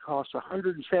example, it costs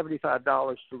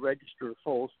 $175 to register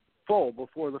full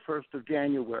before the 1st of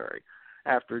January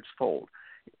after it's foaled.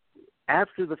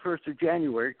 After the 1st of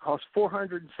January, it costs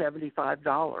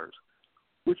 $475,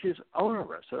 which is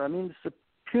onerous. I mean, it's a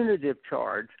punitive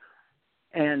charge,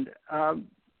 and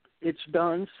it's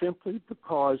done simply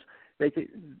because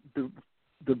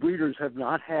the breeders have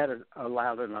not had a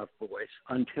loud enough voice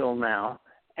until now,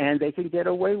 and they can get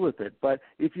away with it. But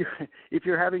if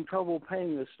you're having trouble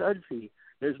paying the stud fee,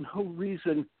 there's no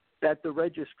reason that the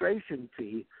registration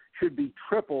fee should be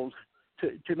tripled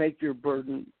to make your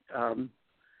burden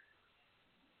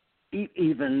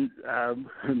even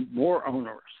more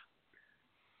onerous.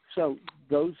 So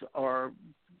those are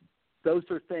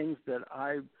things that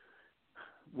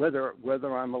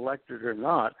whether I'm elected or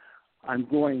not, I'm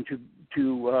going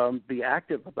to be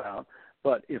active about.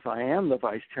 But if I am the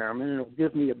vice chairman, it'll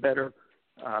give me a better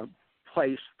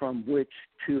place from which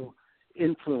to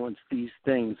influence these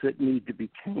things that need to be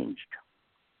changed.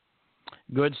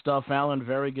 Good stuff, Alan.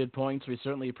 Very good points. We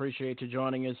certainly appreciate you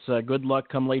joining us. Good luck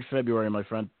come late February, my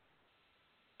friend.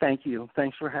 Thank you.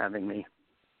 Thanks for having me.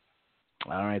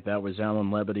 All right, that was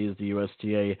Alan Leavitt. He is the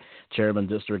USTA Chairman,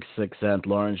 District 6 St.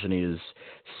 Lawrence, and he is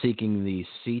seeking the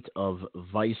seat of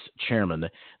Vice Chairman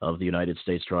of the United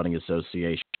States Trotting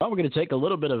Association. Well, we're going to take a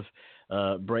little bit of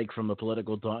break from the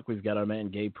political talk. We've got our man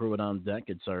Gabe Prewitt on deck.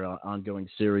 It's our ongoing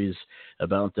series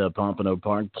about Pompano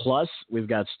Park. Plus, we've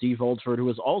got Steve Oldford, who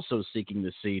is also seeking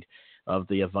the seat of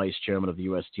the Vice Chairman of the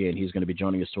USTA, and he's going to be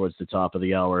joining us towards the top of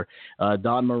the hour.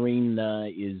 Don Marine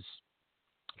is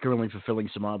currently fulfilling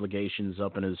some obligations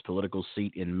up in his political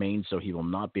seat in Maine, so he will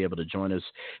not be able to join us.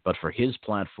 But for his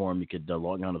platform, you could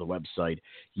log on to the website,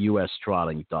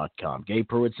 ustrotting.com. Gabe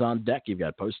Prewitt's on deck. You've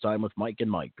got Post Time with Mike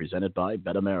and Mike, presented by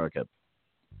BetAmerica.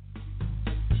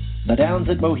 The Downs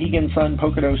at Mohegan Sun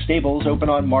Pocono Stables open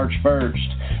on March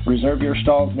 1st. Reserve your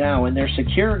stalls now in their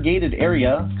secure gated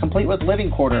area, complete with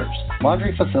living quarters,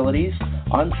 laundry facilities,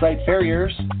 on-site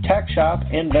farriers, tack shop,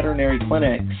 and veterinary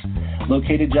clinics.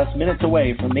 Located just minutes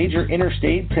away from major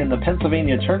interstates and the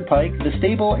Pennsylvania Turnpike, the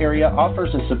stable area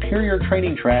offers a superior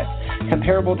training track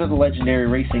comparable to the legendary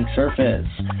racing surface.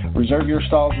 Reserve your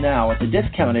stalls now at the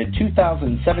discounted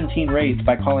 2017 rates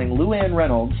by calling Luann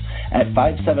Reynolds at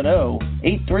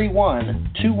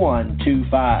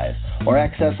 570-831-2125 or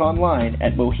access online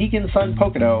at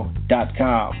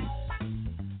MoheganSunPocono.com.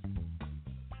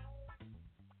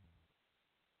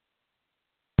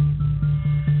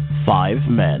 Five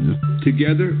men.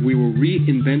 Together, we will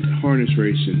reinvent harness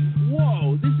racing.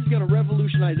 Whoa, this is going to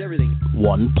revolutionize everything.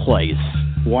 One place.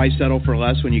 Why settle for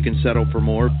less when you can settle for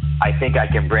more? I think I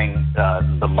can bring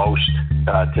the most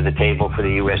to the table for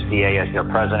the USTA as their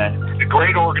president. It's a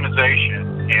great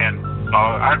organization, and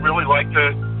I'd really like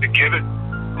to give it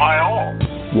my all.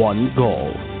 One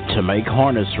goal, to make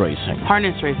harness racing.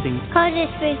 Harness racing. Harness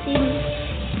racing.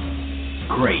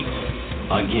 Great.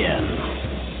 Again.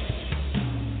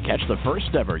 Catch the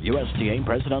first ever USTA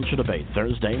presidential debate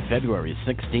Thursday, February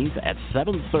 16th at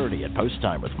 7:30 at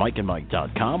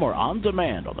posttimewithmikeandmike.com or on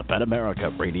demand on the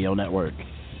BetAmerica Radio Network.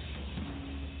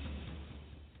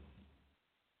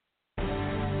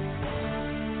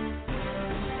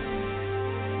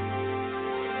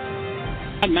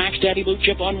 Max Daddy Blue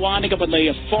Chip unwinding up on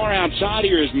the far outside.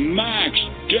 Here is Max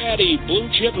Daddy Blue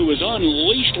Chip, who is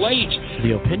unleashed late.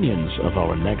 The opinions of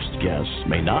our next guests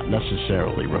may not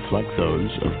necessarily reflect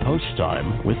those of Post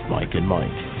Time with Mike and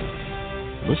Mike.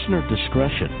 Listener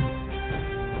discretion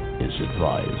is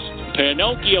advised.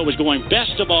 Pinocchio is going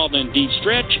best of all in deep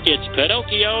stretch. It's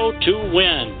Pinocchio to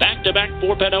win. Back-to-back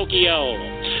for Pinocchio.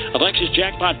 Alexis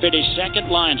Jackpot finished second.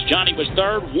 Lions Johnny was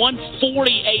third.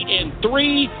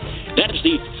 1:48.3. That is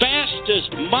the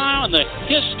fastest mile in the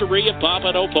history of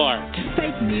Pompano Park.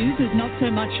 Fake news is not so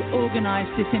much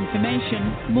organized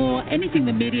disinformation, more anything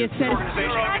the media says.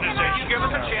 You give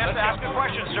us a chance to ask a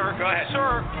question, sir. Go ahead.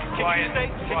 Sir, can you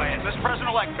state, Mr.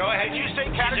 President-elect, go ahead. Can you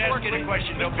state categorically,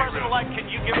 Mr. President-elect, can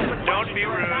you give us a question? Don't be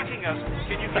rude.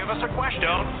 Can you give us a question?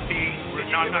 Don't be rude.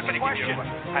 No, I'm not going to give you a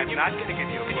question. I'm not going to give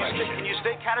you a question. Can you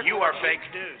state categorically? You are fake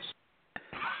news.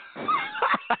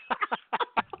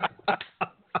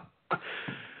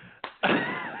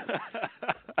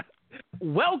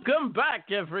 Welcome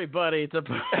back, everybody, to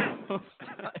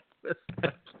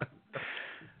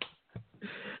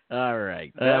All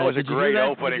right. That was a great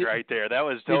opening right there. That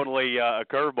was totally a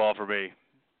curveball for me.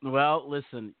 Well,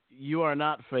 listen, you are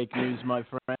not fake news, my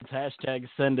friends. Hashtag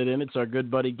send it in. It's our good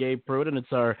buddy Gabe Prewitt, and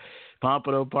it's our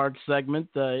Pompano Park segment.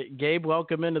 Gabe,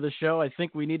 welcome into the show. I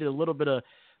think we needed a little bit of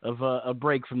a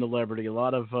break from the Liberty, a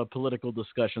lot of political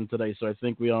discussion today, so I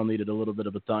think we all needed a little bit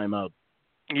of a timeout.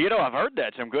 You know, I've heard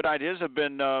that. Some good ideas have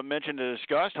been mentioned and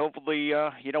discussed. Hopefully,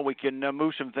 we can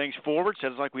move some things forward.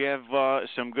 Sounds like we have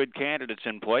some good candidates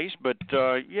in place. But,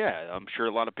 I'm sure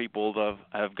a lot of people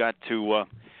have got to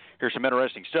hear some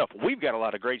interesting stuff. We've got a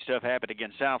lot of great stuff happening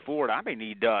against South Florida. I may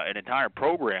need an entire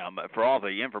program for all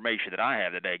the information that I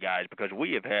have today, guys, because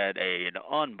we have had an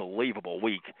unbelievable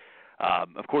week.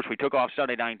 Of course, we took off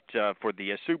Sunday night for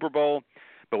the Super Bowl.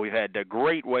 But we've had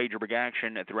great wager big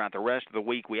action throughout the rest of the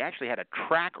week. We actually had a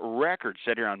track record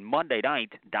set here on Monday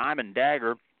night. Diamond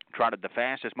Dagger trotted the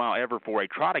fastest mile ever for a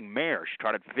trotting mare. She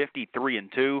trotted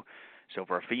 53-2. So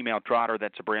for a female trotter,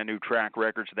 that's a brand new track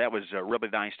record. So that was really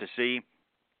nice to see.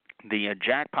 The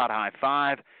jackpot high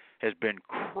five has been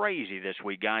crazy this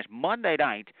week, guys. Monday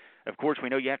night, of course, we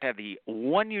know you have to have the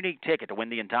one unique ticket to win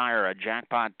the entire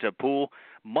jackpot pool.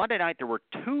 Monday night, there were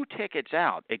two tickets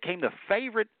out. It came the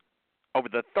favorite over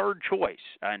the third choice,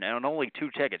 and only two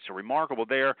tickets. So remarkable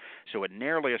there. So it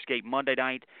narrowly escaped Monday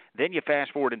night. Then you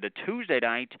fast forward into Tuesday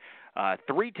night.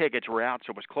 Three tickets were out,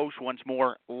 so it was close once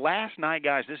more. Last night,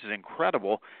 guys, this is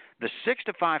incredible. The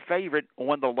 6-5 favorite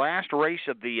won the last race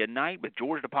of the night with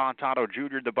George Napolitano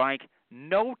Jr. the bike.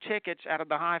 No tickets out of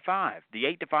the high five. The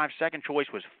 8-5 second choice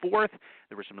was fourth.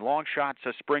 There were some long shots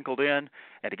sprinkled in.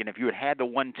 And again, if you had the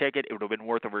one ticket, it would have been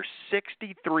worth over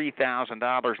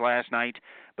 $63,000 last night.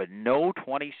 But no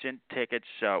 20-cent tickets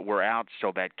were out,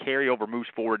 so that carryover moves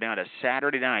forward now to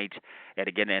Saturday night, and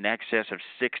again, in excess of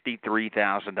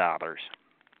 $63,000.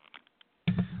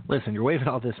 Listen, you're waving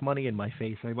all this money in my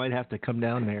face. I might have to come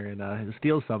down there and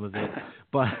steal some of it.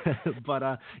 But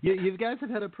you guys have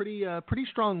had a pretty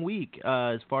strong week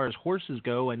as far as horses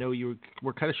go. I know you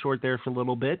were kind of short there for a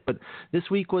little bit, but this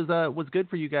week was good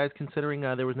for you guys considering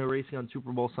there was no racing on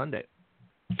Super Bowl Sunday.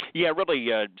 Yeah, really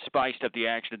spiced up the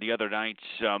action of the other nights,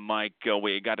 Mike.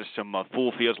 We got us some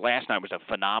full fields. Last night was a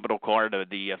phenomenal card.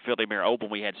 The Philly Mare Open,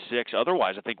 we had 6.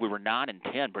 Otherwise, I think we were 9 and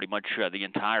 10 pretty much the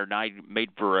entire night.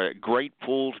 Made for great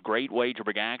pulls, great wager,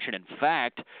 big action. In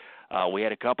fact, we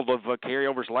had a couple of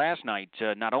carryovers last night.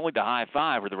 Not only the high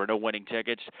 5 where there were no winning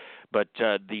tickets, but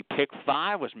the pick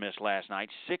 5 was missed last night,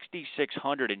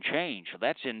 6,600 and change. So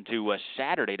that's into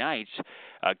Saturday night's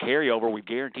carryover. We've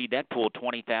guaranteed that pool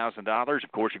 $20,000.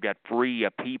 Of course, you've got free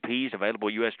PPs available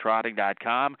at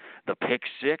ustrotting.com. The pick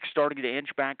 6 starting to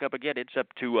inch back up again. It's up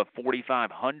to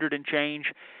 4,500 and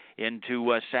change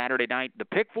into Saturday night. The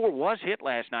pick 4 was hit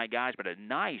last night, guys, but a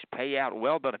nice payout.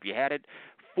 Well done if you had it.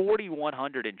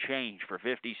 4,100 and change for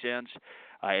 50 cents.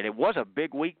 And it was a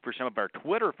big week for some of our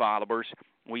Twitter followers.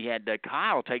 We had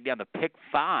Kyle take down the pick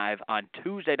 5 on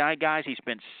Tuesday night, guys. He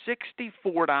spent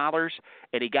 $64,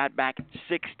 and he got back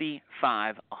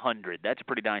 $6,500. That's a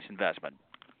pretty nice investment.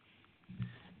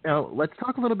 Now, let's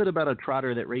talk a little bit about a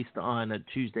trotter that raced on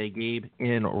Tuesday, Gabe,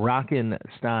 in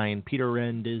Rockenstein. Peter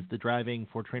Wren is the driving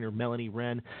for trainer Melanie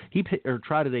Wren. He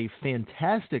trotted a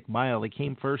fantastic mile. He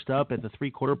came first up at the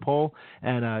 3/4 pole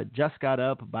and just got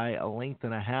up by a length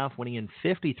and a half, winning in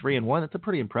 53-1. That's a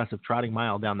pretty impressive trotting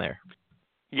mile down there.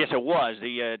 Yes, it was.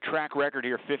 The track record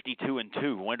here,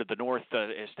 52-2. Went to the North,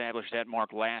 established that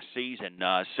mark last season.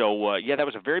 Yeah, that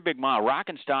was a very big mile.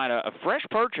 Rockenstein, a fresh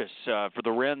purchase for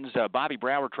the Wrens. Bobby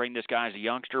Brower trained this guy as a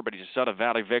youngster, but he's a son of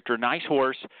Valley Victor. Nice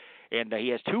horse. And he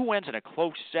has 2 wins and a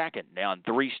close second now in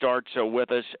 3 starts with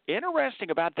us.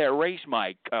 Interesting about that race,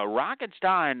 Mike.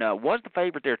 Rockenstein was the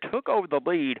favorite there, took over the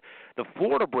lead. The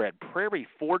Florida-bred Prairie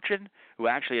Fortune, who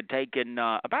actually had taken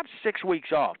about 6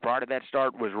 weeks off prior to that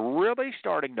start, was really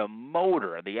starting to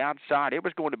motor on the outside. It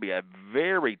was going to be a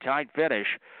very tight finish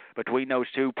between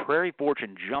those two. Prairie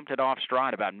Fortune jumped it off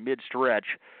stride about mid-stretch.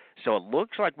 So it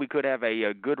looks like we could have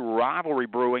a good rivalry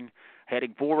brewing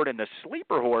heading forward. And the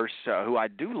sleeper horse, who I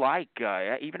do like,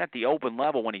 even at the open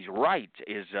level when he's right,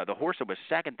 is the horse that was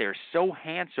second there, So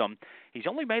Handsome. He's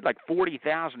only made like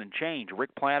 $40,000 and change.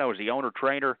 Rick Plato is the owner,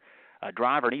 trainer,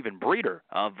 driver, and even breeder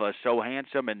of So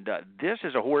Handsome. And this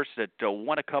is a horse that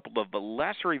won a couple of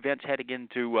lesser events heading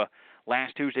into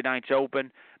last Tuesday night's Open,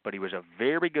 but he was a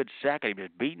very good second. He was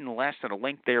beaten less than a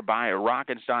length there by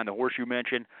Rockenstein, the horse you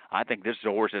mentioned. I think this is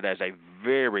a horse that has a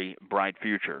very bright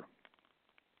future.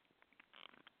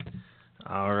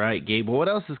 All right, Gabe. Well, what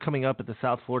else is coming up at the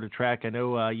South Florida track? I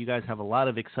know you guys have a lot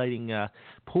of exciting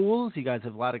pools. You guys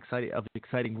have a lot of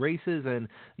exciting races, and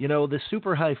the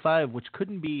Super High 5, which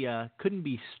couldn't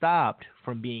be stopped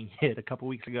from being hit a couple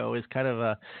weeks ago, is kind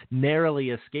of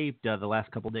narrowly escaped the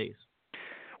last couple days.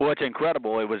 Well, it's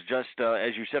incredible. It was just,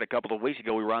 as you said, a couple of weeks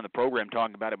ago, we were on the program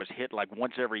talking about it was hit like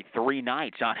once every 3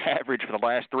 nights on average for the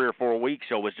last 3 or 4 weeks.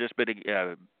 So it was just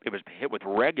it was hit with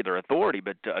regular authority.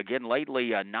 But again,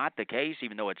 lately, not the case.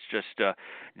 Even though it's just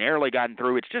narrowly gotten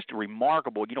through, it's just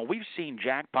remarkable. We've seen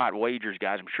jackpot wagers,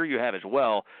 guys. I'm sure you have as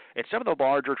well. At some of the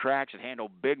larger tracks that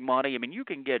handle big money, I mean, you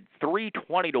can get 3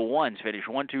 20-to-1s finish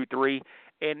 1, 2, 3,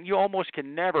 and you almost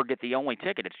can never get the only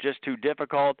ticket. It's just too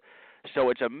difficult.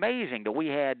 So it's amazing that we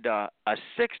had a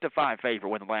 6-5 favorite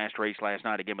win the last race last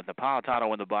night, again with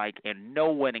Napolitano on the bike, and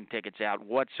no winning tickets out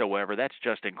whatsoever. That's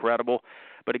just incredible.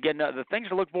 But again, the things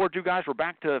to look forward to, guys, we're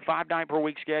back to a 5-night per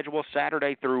week schedule,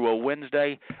 Saturday through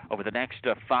Wednesday, over the next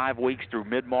 5 weeks through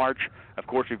mid-March. Of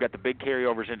course, we've got the big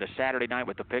carryovers into Saturday night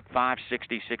with the pick 5,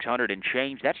 6,600 and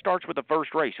change. That starts with the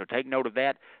first race, so take note of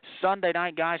that. Sunday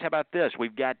night, guys, how about this?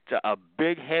 We've got a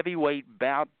big heavyweight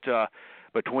bout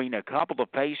between a couple of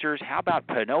pacers. How about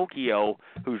Pinocchio,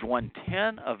 who's won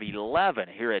 10 of 11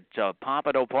 here at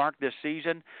Pompano Park this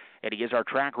season, and he is our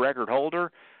track record holder.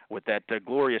 With that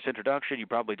glorious introduction, you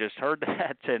probably just heard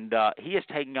that, and he is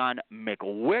taking on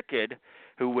McWicked,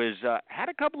 who has had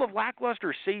a couple of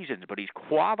lackluster seasons, but he's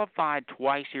qualified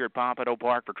twice here at Pompano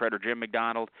Park for trainer Jim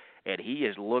McDonald, and he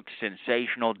has looked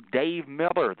sensational. Dave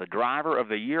Miller, the driver of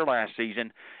the year last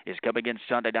season, is coming in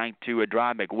Sunday night to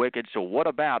drive McWicked. So what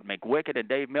about McWicked and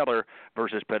Dave Miller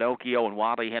versus Pinocchio and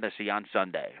Wally Hennessy on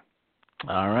Sunday?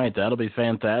 All right, that'll be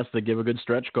fantastic. Give a good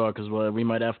stretch call because we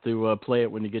might have to play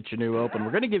it when you get your new Open.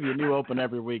 We're going to give you a new Open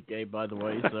every week, Gabe, by the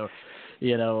way, so,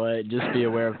 just be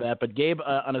aware of that. But, Gabe,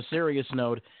 on a serious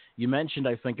note, you mentioned,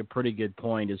 I think, a pretty good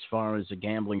point as far as the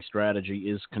gambling strategy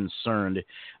is concerned.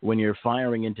 When you're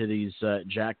firing into these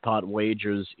jackpot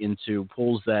wagers into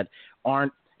pools that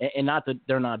aren't and not that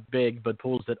they're not big, but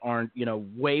pools that aren't,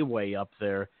 way up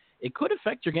there, it could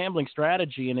affect your gambling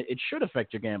strategy, and it should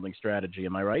affect your gambling strategy.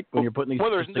 Am I right? When you're putting these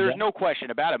there's no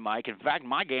question about it, Mike. In fact,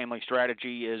 my gambling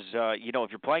strategy is, if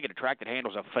you're playing at a track that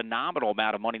handles a phenomenal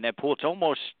amount of money in that pool, it's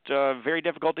almost very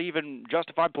difficult to even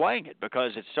justify playing it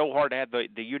because it's so hard to have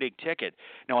the unique ticket.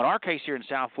 Now, in our case here in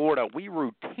South Florida, we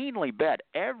routinely bet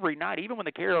every night, even when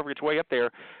the carryover gets way up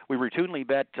there, we routinely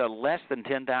bet less than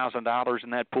 $10,000 in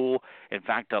that pool. In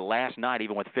fact, last night,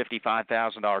 even with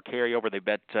 $55,000 carryover, they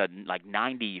bet like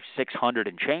 $9,600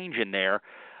 and change in there.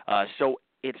 So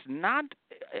it's not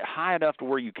high enough to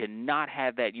where you cannot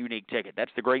have that unique ticket.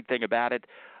 That's the great thing about it.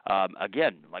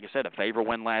 Again, like I said, a favor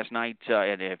win last night,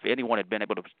 and if anyone had been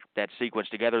able to put that sequence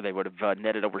together, they would have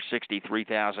netted over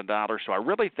 $63,000. So I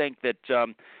really think that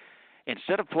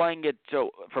instead of playing it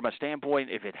from a standpoint,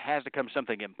 if it has to come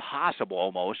something impossible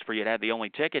almost for you to have the only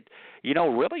ticket,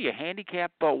 really you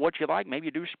handicap what you like. Maybe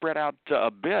you do spread out a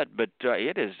bit, but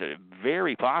it is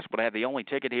very possible to have the only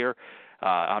ticket here.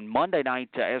 On Monday night,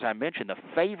 as I mentioned, the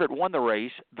favorite won the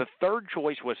race. The third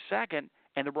choice was second,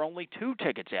 and there were only 2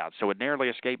 tickets out, so it narrowly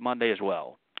escaped Monday as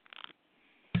well.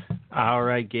 All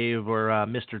right, Gabe, or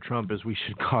Mr. Trump, as we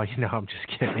should call you. No, I'm just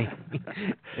kidding.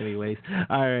 Anyways,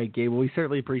 all right, Gabe, well, we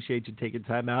certainly appreciate you taking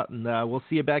time out, and we'll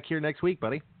see you back here next week,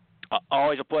 buddy.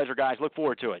 Always a pleasure, guys. Look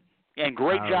forward to it. And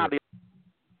great job.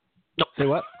 Say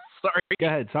what? Sorry. Go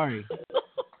ahead, sorry.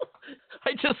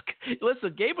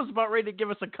 Listen, Gabe was about ready to give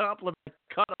us a compliment.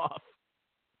 Cut off.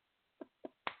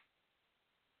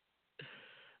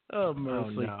 Oh,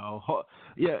 mercy. Oh, no.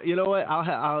 Yeah, you know what?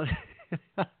 I'll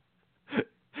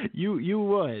You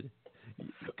would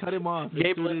cut him off.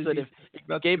 Gabe, listen. If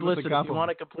you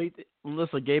want to complete,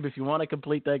 Gabe, if you want to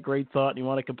complete that great thought and you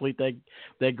want to complete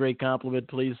that great compliment,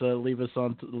 please leave it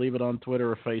on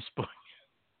Twitter or Facebook.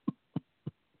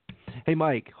 Hey,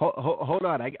 Mike, hold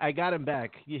on. I got him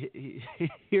back.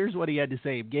 Here's what he had to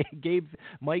say.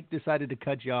 Mike decided to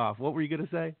cut you off. What were you going to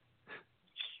say?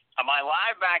 Am I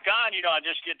live back on? I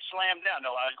just get slammed down.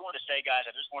 No, I was going to say, guys,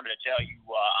 I just wanted to tell you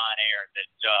on air that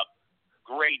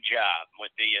great job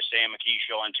with the Sam McKee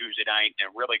show on Tuesday night,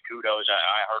 and really kudos.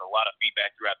 I heard a lot of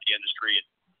feedback throughout the industry, and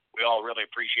we all really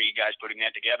appreciate you guys putting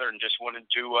that together, and just wanted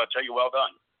to tell you well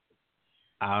done.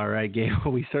 All right, Gabe.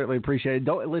 We certainly appreciate it.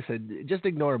 Don't listen. Just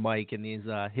ignore Mike and his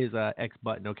X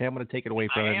button. Okay, I'm going to take it away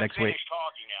for next week. I am finished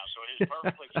talking now, so it is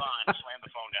perfectly fine to slam the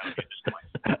phone down at this point.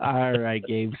 All right,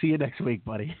 Gabe. See you next week,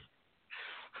 buddy.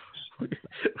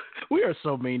 We are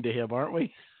so mean to him, aren't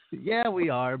we? Yeah, we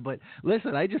are. But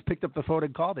listen, I just picked up the phone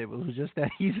and called him. It was just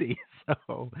that easy.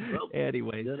 So,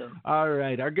 anyway. All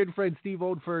right. Our good friend Steve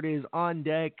Oldford is on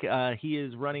deck. He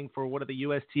is running for one of the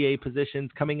USTA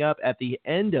positions coming up at the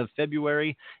end of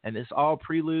February. And this all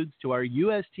preludes to our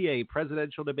USTA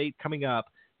presidential debate coming up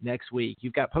next week.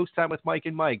 You've got Post Time with Mike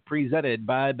and Mike, presented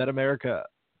by BetAmerica.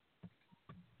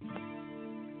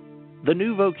 The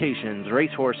New Vocations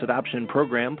Racehorse Adoption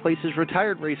Program places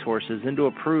retired racehorses into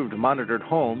approved monitored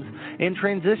homes and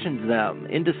transitions them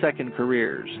into second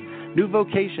careers. New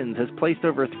Vocations has placed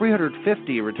over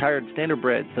 350 retired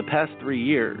standardbreds the past 3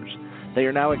 years. They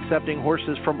are now accepting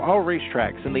horses from all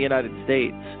racetracks in the United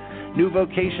States. New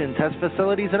Vocations has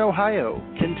facilities in Ohio,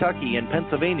 Kentucky, and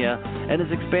Pennsylvania, and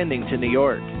is expanding to New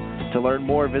York. To learn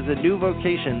more, visit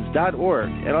newvocations.org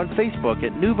and on Facebook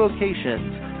at New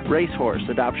Vocations Racehorse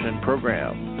Adoption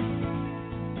Program.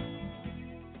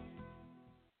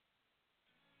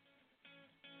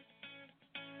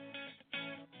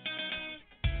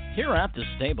 Here at the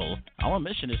stable, our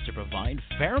mission is to provide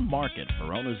fair market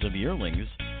for owners of yearlings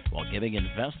while giving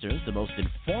investors the most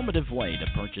informative way to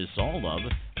purchase all of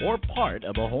or part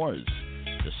of a horse.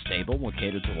 The stable will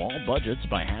cater to all budgets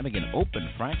by having an open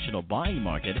fractional buying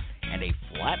market and a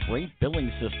flat rate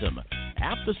billing system.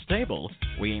 At the stable,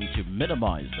 we aim to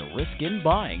minimize the risk in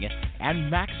buying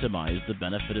and maximize the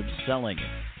benefit of selling.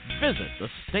 Visit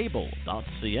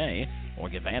thestable.ca or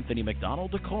give Anthony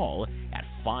McDonald a call at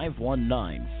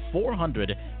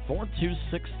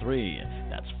 519-400-4263.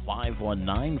 That's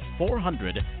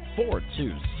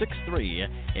 519-400-4263.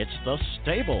 It's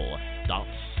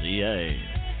thestable.ca.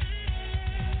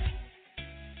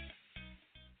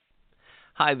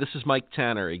 Hi, this is Mike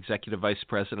Tanner, Executive Vice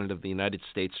President of the United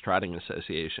States Trotting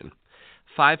Association.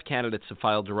 5 candidates have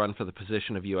filed to run for the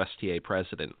position of USTA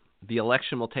President. The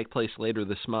election will take place later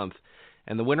this month,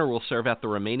 and the winner will serve out the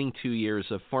remaining 2 years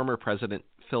of former President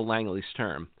Phil Langley's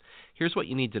term. Here's what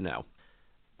you need to know.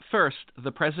 First,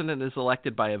 the President is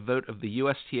elected by a vote of the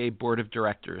USTA Board of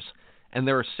Directors, and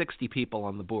there are 60 people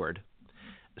on the board.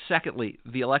 Secondly,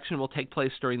 the election will take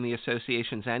place during the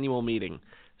Association's annual meeting,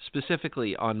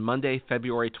 specifically on Monday,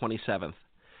 February 27th.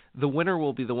 The winner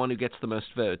will be the one who gets the most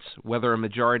votes, whether a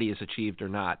majority is achieved or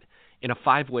not. In a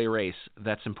 5-way race,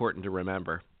 that's important to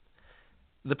remember.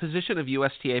 The position of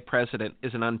USTA president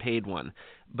is an unpaid one,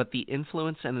 but the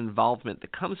influence and involvement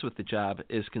that comes with the job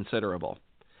is considerable.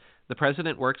 The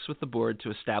president works with the board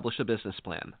to establish a business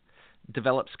plan,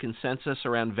 develops consensus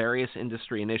around various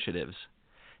industry initiatives,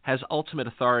 has ultimate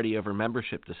authority over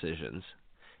membership decisions,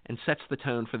 and sets the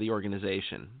tone for the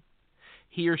organization.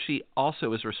 He or she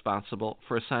also is responsible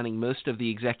for assigning most of the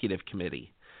executive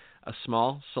committee, a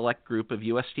small, select group of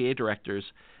USTA directors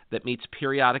that meets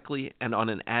periodically and on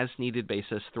an as-needed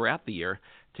basis throughout the year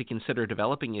to consider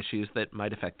developing issues that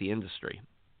might affect the industry.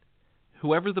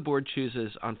 Whoever the board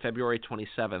chooses on February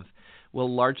 27th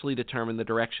will largely determine the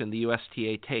direction the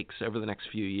USTA takes over the next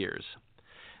few years.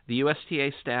 The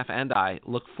USTA staff and I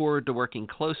look forward to working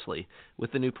closely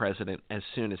with the new president as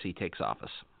soon as he takes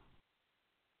office.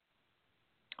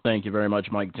 Thank you very much,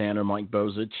 Mike Tanner, Mike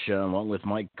Bozich, along with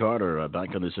Mike Carter,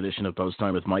 back on this edition of Post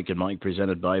Time with Mike and Mike,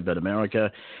 presented by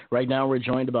BetAmerica. Right now, we're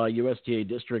joined by USTA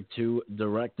District 2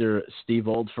 Director Steve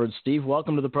Oldford. Steve,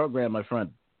 welcome to the program, my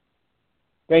friend.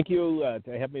 Thank you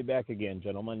to have me back again,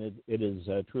 gentlemen. It is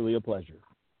truly a pleasure.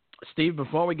 Steve,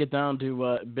 before we get down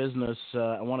to business,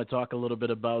 I want to talk a little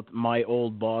bit about my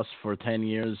old boss for 10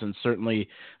 years, and certainly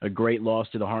a great loss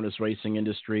to the harness racing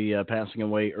industry, passing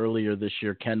away earlier this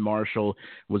year. Ken Marshall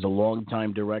was a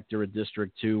longtime director at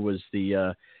District 2, was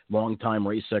the longtime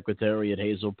race secretary at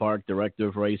Hazel Park, director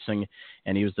of racing,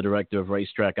 and he was the director of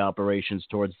racetrack operations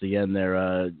towards the end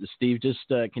there. Steve, just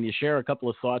can you share a couple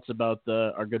of thoughts about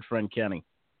our good friend Kenny?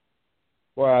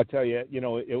 Well, I'll tell you,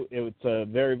 it's a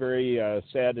very, very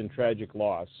sad and tragic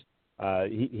loss.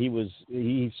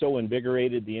 He so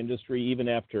invigorated the industry even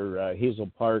after Hazel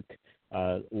Park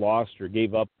lost or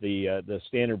gave up the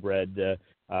standardbred.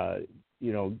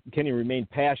 Kenny remained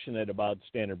passionate about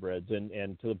standardbreds,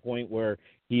 and to the point where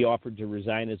he offered to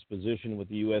resign his position with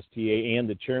the USTA and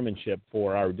the chairmanship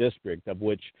for our district, of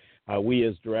which we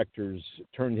as directors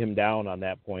turned him down on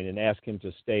that point and asked him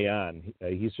to stay on.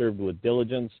 He served with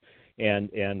diligence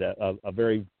and a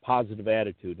very positive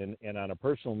attitude. And on a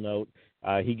personal note,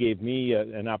 he gave me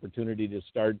an opportunity to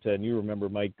start, and you remember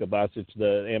Mike Bozich,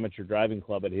 the amateur driving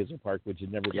club at Hazel Park, which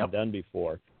had never been done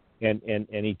before. And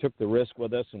he took the risk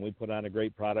with us, and we put on a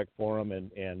great product for him, and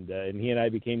he and I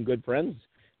became good friends.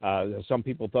 Some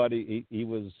people thought he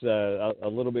was a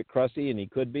little bit crusty, and he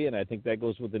could be, and I think that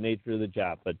goes with the nature of the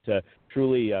job. But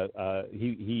truly,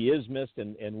 he is missed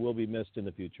and will be missed in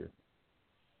the future.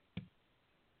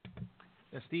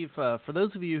 Steve, for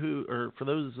those of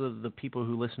the people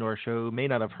who listen to our show who may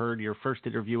not have heard your first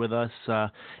interview with us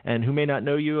and who may not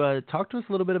know you, talk to us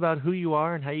a little bit about who you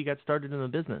are and how you got started in the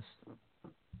business.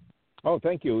 Oh,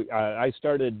 thank you. I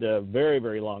started a very,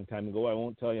 very long time ago. I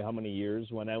won't tell you how many years.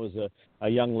 When I was a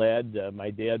young lad,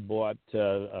 my dad bought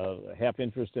a half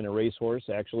interest in a racehorse,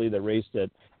 actually, that raced at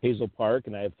Hazel Park,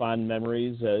 and I have fond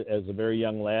memories as a very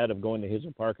young lad of going to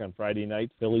Hazel Park on Friday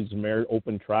night. Fillies and mare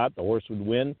open trot. The horse would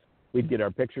win. We'd get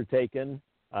our picture taken.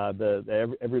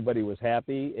 Everybody was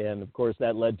happy, and of course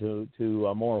that led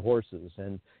to more horses.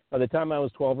 And by the time I was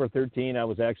 12 or 13, I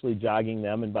was actually jogging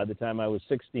them, and by the time I was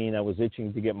 16, I was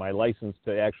itching to get my license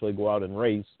to actually go out and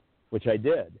race, which I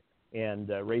did, and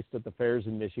raced at the fairs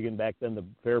in Michigan. Back then, the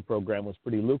fair program was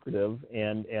pretty lucrative,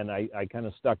 and I kind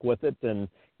of stuck with it and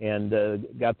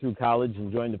got through college and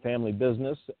joined the family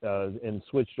business and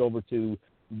switched over to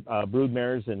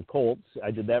broodmares and colts. I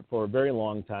did that for a very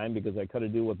long time because I cut a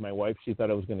deal with my wife. She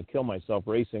thought I was going to kill myself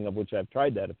racing, of which I've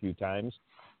tried that a few times.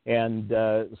 And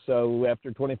so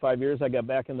after 25 years, I got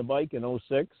back in the bike in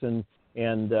 06,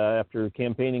 and after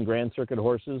campaigning Grand Circuit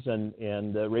horses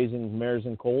and raising mares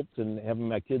and colts and having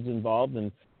my kids involved,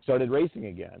 and started racing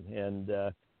again.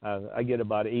 And I get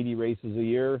about 80 races a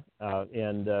year,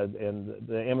 and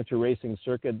the amateur racing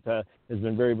circuit has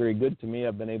been very, very good to me.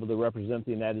 I've been able to represent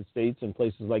the United States in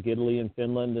places like Italy and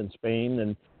Finland and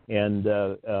Spain and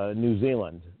New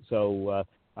Zealand. So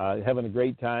having a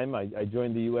great time. I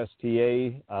joined the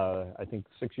USTA, I think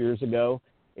 6 years ago,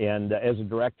 and as a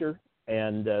director,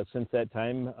 and since that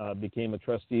time became a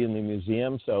trustee in the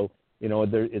museum. So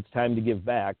it's time to give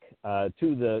back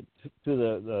to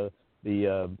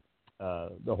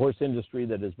the horse industry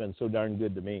that has been so darn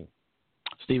good to me.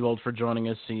 Steve Oldford joining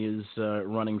us. He is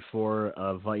running for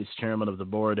vice chairman of the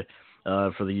board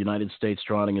for the United States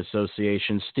Trotting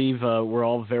Association. Steve, we're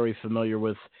all very familiar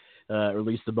with, or at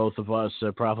least the both of us,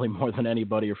 probably more than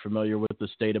anybody, are familiar with the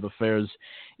state of affairs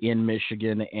in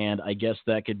Michigan, and I guess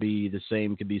that could be the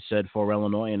same could be said for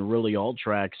Illinois and really all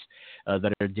tracks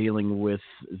that are dealing with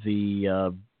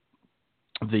the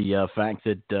the fact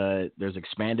that there's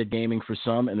expanded gaming for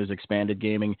some and there's expanded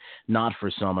gaming not for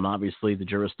some. And obviously the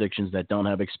jurisdictions that don't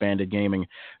have expanded gaming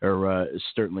are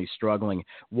certainly struggling.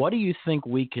 What do you think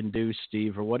we can do,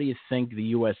 Steve, or what do you think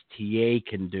the USTA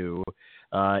can do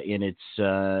in its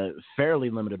fairly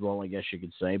limited role, I guess you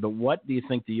could say? But what do you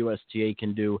think the USTA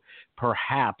can do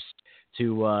perhaps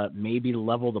to maybe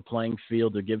level the playing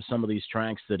field, to give some of these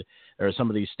tracks or some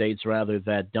of these states rather,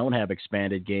 that don't have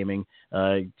expanded gaming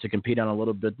to compete on a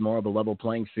little bit more of a level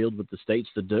playing field with the states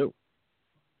that do?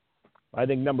 I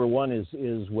think number one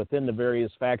is within the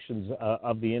various factions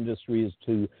of the industry is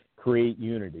to create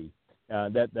unity.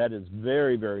 That is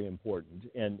very, very important.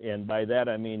 And by that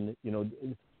I mean,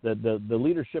 the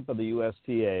leadership of the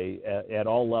USTA at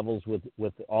all levels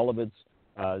with all of its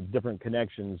different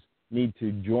connections need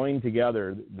to join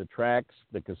together the tracks,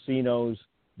 the casinos,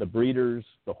 the breeders,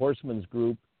 the horsemen's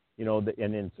group, and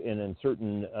in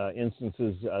certain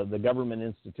instances, the government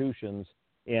institutions,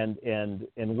 and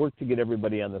work to get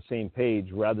everybody on the same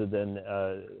page rather than,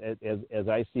 as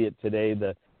I see it today,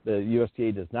 the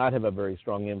USTA does not have a very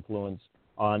strong influence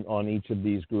on each of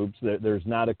these groups. There's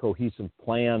not a cohesive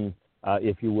plan,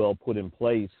 if you will, put in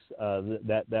place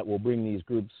that will bring these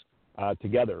groups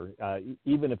together,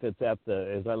 even if it's at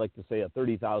the, as I like to say, a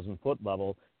 30,000-foot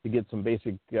level, to get some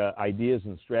basic ideas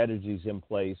and strategies in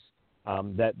place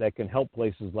that can help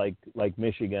places like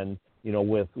Michigan,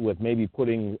 with maybe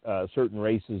putting certain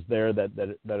races there that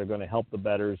are going to help the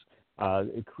bettors,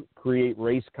 create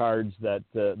race cards that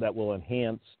will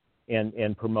enhance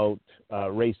and promote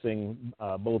racing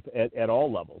both at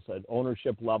all levels, at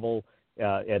ownership level,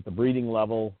 at the breeding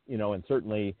level, and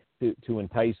certainly to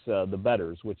entice the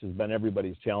bettors, which has been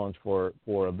everybody's challenge for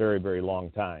a very, very long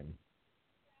time.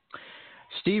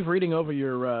 Steve, reading over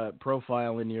your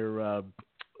profile in your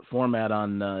format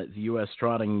on the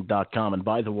USTrotting.com, and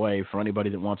by the way, for anybody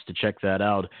that wants to check that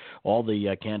out, all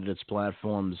the candidates'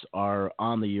 platforms are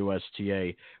on the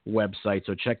USTA website,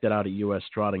 so check that out at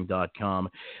USTrotting.com.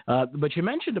 But you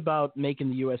mentioned about making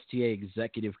the USTA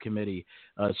Executive Committee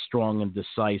strong and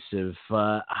decisive.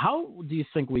 How do you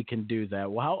think we can do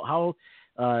that? Well,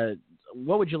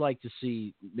 what would you like to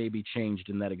see maybe changed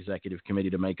in that Executive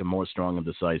Committee to make them more strong and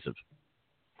decisive?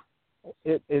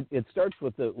 It starts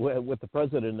with the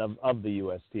president of the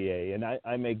USTA, and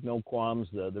I make no qualms.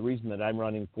 The reason that I'm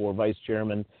running for vice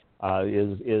chairman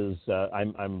is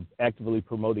I'm actively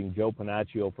promoting Joe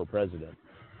Panaccio for president.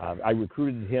 I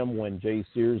recruited him when Jay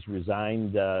Sears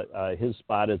resigned his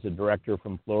spot as a director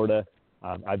from Florida.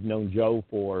 I've known Joe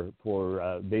for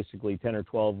basically 10 or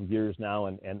 12 years now,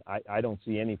 and I don't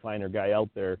see any finer guy out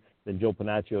there than Joe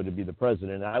Panaccio to be the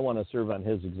president. I want to serve on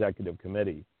his executive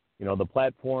committee. The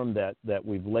platform that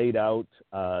we've laid out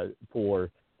for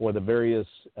the various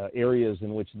areas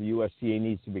in which the USTA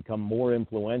needs to become more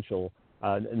influential,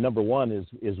 number one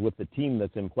is with the team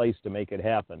that's in place to make it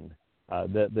happen.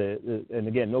 And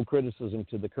again, no criticism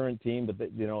to the current team, but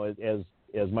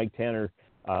as Mike Tanner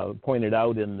pointed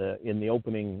out in the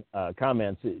opening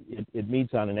comments, it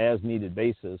meets on an as-needed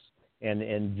basis.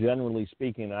 And generally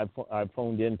speaking, I've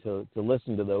phoned in to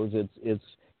listen to those.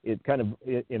 It's kind of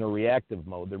in a reactive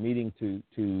mode. They're meeting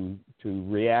to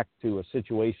react to a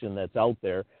situation that's out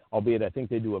there, albeit I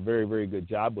think they do a very, very good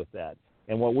job with that.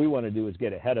 And what we want to do is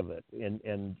get ahead of it,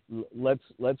 and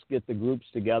let's get the groups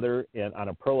together and on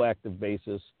a proactive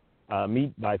basis,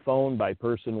 meet by phone, by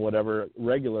person, whatever,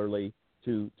 regularly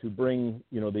to bring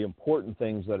the important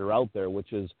things that are out there,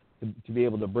 which is to be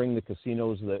able to bring the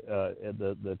casinos,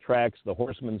 the tracks, the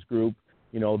horsemen's group,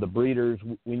 the breeders.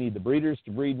 We need the breeders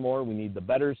to breed more. We need the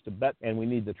bettors to bet, and we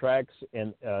need the tracks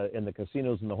and the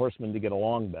casinos and the horsemen to get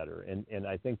along better. And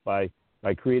I think by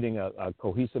creating a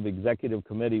cohesive executive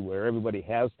committee where everybody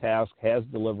has tasks, has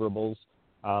deliverables,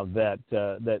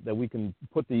 that we can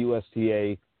put the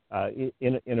USTA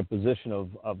in a position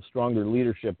of stronger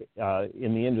leadership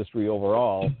in the industry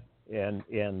overall, and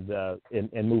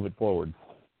move it forward.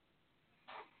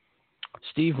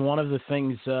 Steve, one of the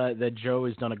things that Joe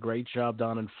has done a great job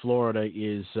down in Florida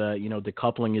is,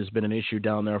 decoupling has been an issue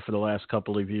down there for the last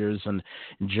couple of years, and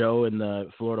Joe and the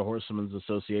Florida Horsemen's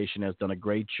Association has done a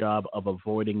great job of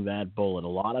avoiding that bullet. A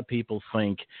lot of people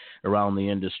think around the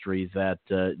industry that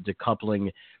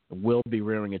decoupling will be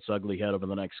rearing its ugly head over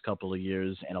the next couple of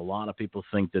years, and a lot of people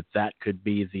think that could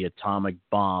be the atomic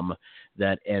bomb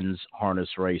that ends harness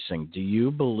racing. Do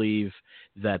you believe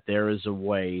that there is a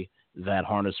way that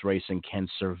harness racing can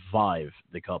survive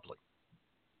decoupling?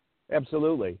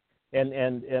 Absolutely, and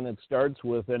it starts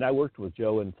with, and I worked with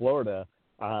Joe in Florida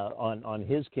on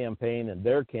his campaign and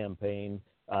their campaign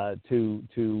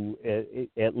to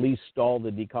at least stall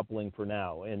the decoupling for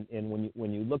now. And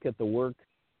when you look at the work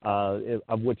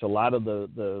of which a lot of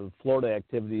the Florida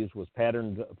activities was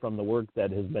patterned from the work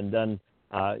that has been done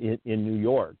in New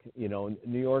York. New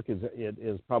York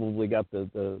is probably got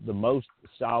the most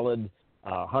solid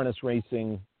harness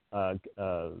racing kind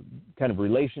of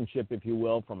relationship, if you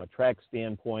will, from a track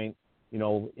standpoint.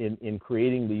 In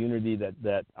creating the unity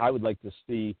that I would like to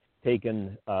see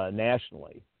taken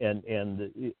nationally, and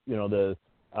the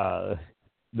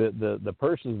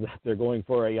purses that they're going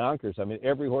for at Yonkers. I mean,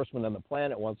 every horseman on the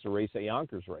planet wants to race at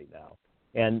Yonkers right now,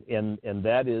 and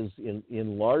that is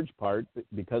in large part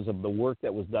because of the work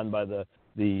that was done by the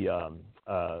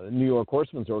New York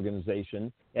Horsemen's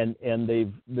Organization, and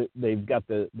they've got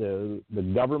the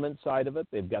government side of it,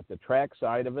 they've got the track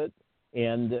side of it,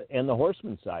 and the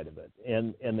horseman side of it,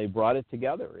 and they brought it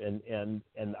together, and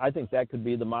I think that could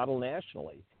be the model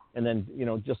nationally. And then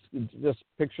just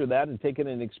picture that and take it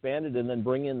and expand it, and then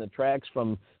bring in the tracks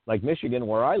from like Michigan,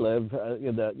 where I live,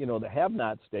 the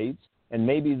have-not states, and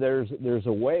maybe there's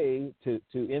a way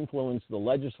to influence the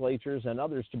legislatures and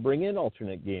others to bring in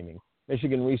alternate gaming.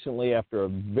 Michigan recently, after a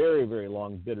very, very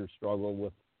long bitter struggle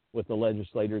with the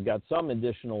legislator, got some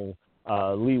additional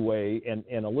leeway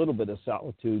and a little bit of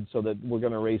solitude, so that we're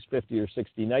going to race 50 or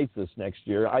 60 nights this next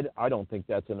year. I don't think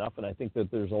that's enough, and I think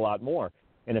that there's a lot more.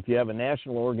 And if you have a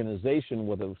national organization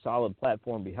with a solid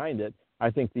platform behind it,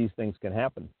 I think these things can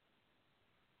happen.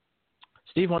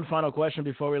 Steve, one final question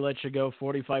before we let you go.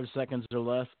 45 seconds or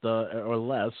less.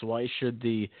 Why should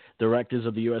the directors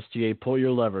of the USTA pull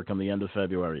your lever come the end of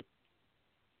February?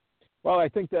 Well, I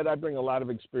think that I bring a lot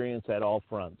of experience at all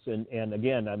fronts, and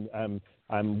again,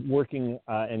 I'm working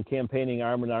and campaigning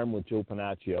arm in arm with Joe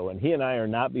Panaccio, and he and I are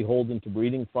not beholden to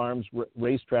breeding farms,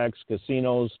 racetracks,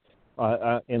 casinos,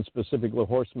 and specifically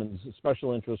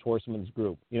special interest horsemen's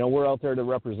group. We're out there to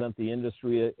represent the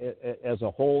industry as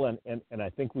a whole, and I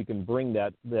think we can bring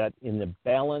that in a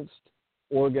balanced,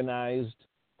 organized,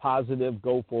 positive,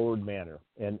 go-forward manner.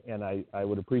 And I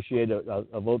would appreciate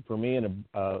a vote for me and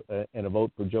a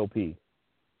vote for Joe P.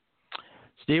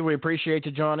 Steve, we appreciate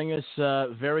you joining us.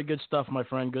 Very good stuff, my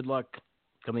friend. Good luck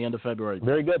come the end of February.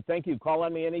 Very good. Thank you. Call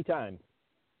on me anytime.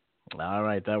 All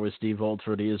right, that was Steve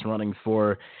Oldford. He is running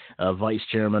for vice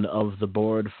chairman of the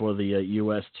board for the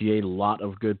USTA. A lot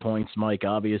of good points, Mike.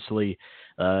 Obviously,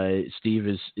 Steve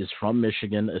is from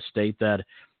Michigan, a state that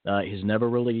he's never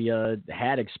really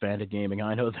had expanded gaming.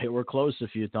 I know they were close a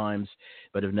few times,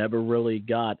 but have never really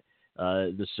got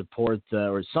the support,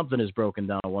 or something has broken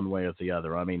down one way or the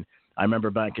other. I mean, I remember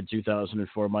back in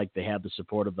 2004, Mike, they had the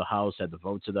support of the House, had the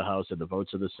votes of the House, had the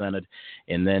votes of the Senate,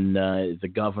 and then the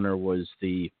governor was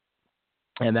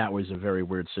and that was a very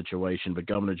weird situation. But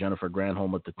Governor Jennifer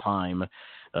Granholm at the time,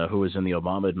 who was in the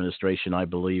Obama administration, I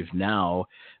believe now,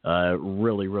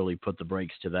 really, really put the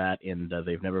brakes to that. And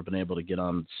they've never been able to get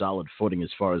on solid footing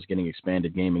as far as getting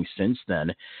expanded gaming since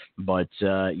then. But,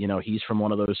 he's from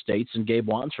one of those states, and Gabe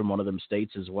Wand's from one of them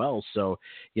states as well. So,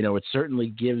 it certainly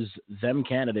gives them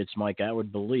candidates, Mike, I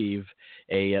would believe,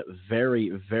 a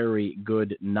very, very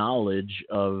good knowledge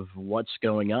of what's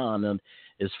going on. And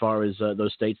as far as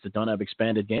those states that don't have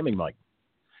expanded gaming, Mike.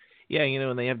 Yeah,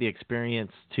 and they have the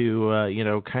experience to,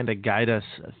 kind of guide us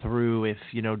through if,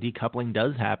 decoupling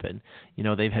does happen.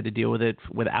 They've had to deal with it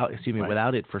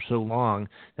without it for so long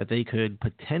that they could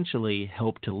potentially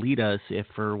help to lead us if,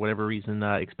 for whatever reason,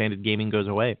 expanded gaming goes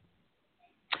away.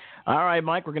 All right,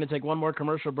 Mike, we're going to take one more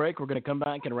commercial break. We're going to come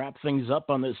back and wrap things up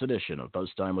on this edition of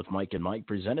Buzz Time with Mike and Mike,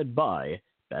 presented by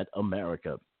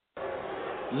BetAmerica.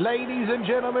 Ladies and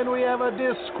gentlemen, we have a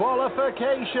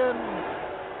disqualification.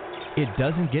 It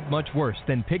doesn't get much worse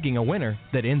than picking a winner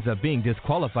that ends up being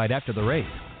disqualified after the race.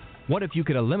 What if you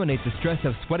could eliminate the stress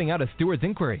of sweating out a steward's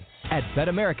inquiry? At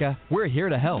BetAmerica, we're here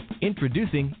to help.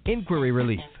 Introducing Inquiry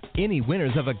Relief. Any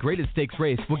winners of a graded stakes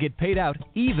race will get paid out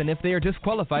even if they are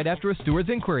disqualified after a steward's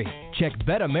inquiry. Check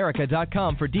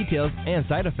BetAmerica.com for details and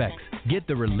side effects. Get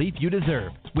the relief you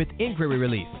deserve with Inquiry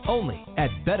Relief only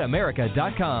at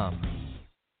BetAmerica.com.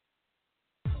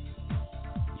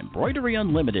 Embroidery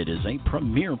Unlimited is a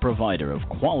premier provider of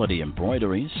quality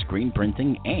embroidery, screen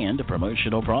printing, and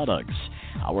promotional products.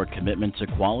 Our commitment to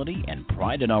quality and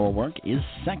pride in our work is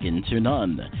second to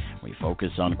none. We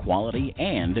focus on quality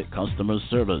and customer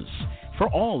service. For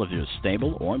all of your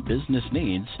stable or business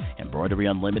needs, Embroidery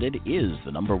Unlimited is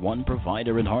the #1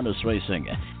 provider in harness racing.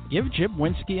 Give Chip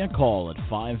Winsky a call at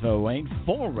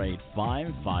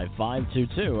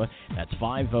 508-485-5522. That's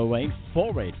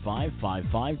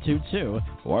 508-485-5522.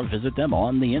 Or visit them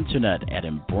on the internet at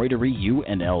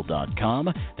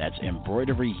embroideryunl.com. That's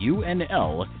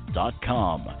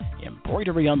embroideryunl.com.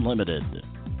 Embroidery Unlimited.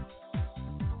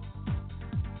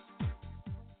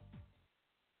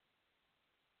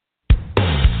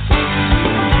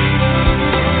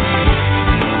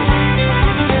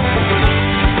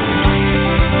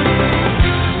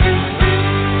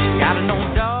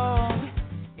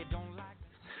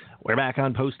 back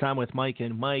on Post Time with Mike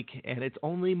and Mike, and it's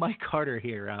only Mike Carter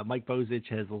here. Mike Bozich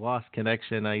has lost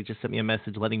connection. He just sent me a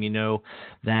message letting me know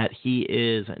that he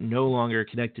is no longer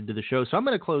connected to the show. So I'm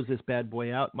going to close this bad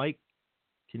boy out. Mike,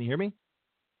 can you hear me?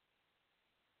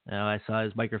 Now I saw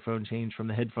his microphone change from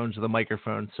the headphones to the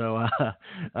microphone. So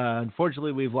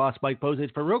unfortunately, we've lost Mike Bozich.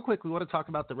 But real quick, we want to talk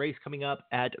about the race coming up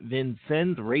at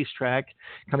Vincennes Racetrack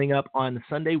coming up on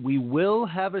Sunday. We will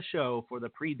have a show for the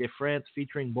Prix de France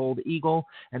featuring Bold Eagle,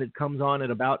 and it comes on at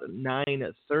about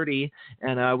 9:30.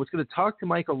 And I was going to talk to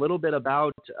Mike a little bit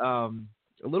about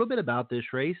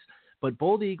this race. But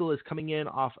Bold Eagle is coming in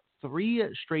off 3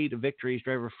 straight victories.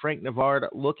 Driver Frank Navard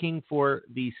looking for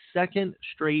the 2nd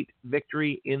straight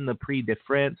victory in the Prix de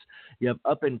France. You have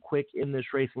Up and Quick in this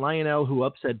race. Lionel, who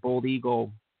upset Bold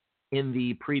Eagle in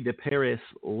the Prix de Paris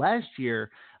last year,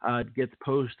 gets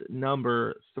post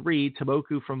number 3.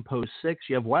 Tomoku from post 6.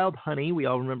 You have Wild Honey. We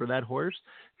all remember that horse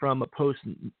from post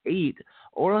 8.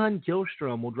 Orhan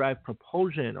Gilstrom will drive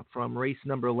Propulsion from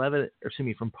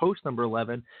from post number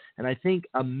 11. And I think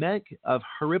Amek of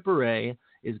Haripare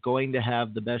is going to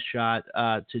have the best shot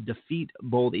to defeat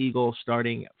Bold Eagle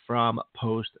starting from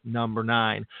post number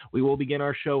 9. We will begin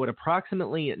our show at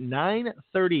approximately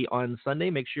 9:30 on Sunday.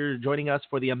 Make sure you're joining us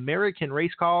for the American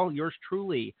Race Call. Yours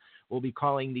truly will be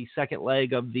calling the second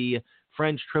leg of the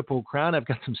French Triple Crown. I've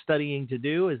got some studying to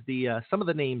do as some of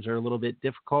the names are a little bit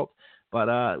difficult, but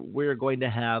we're going to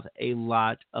have a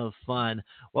lot of fun.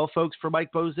 Well, folks, for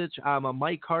Mike Bozich, I'm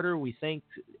Mike Carter. We thank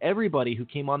everybody who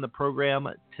came on the program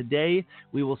today.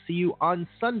 We will see you on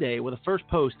Sunday with a first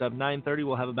post of 9:30.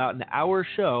 We'll have about an hour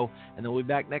show, and then we'll be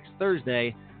back next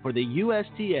Thursday for the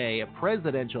USTA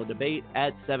Presidential Debate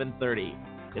at 7:30.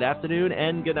 Good afternoon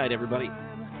and good night, everybody.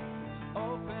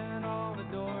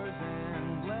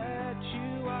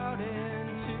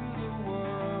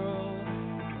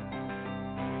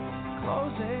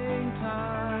 Closing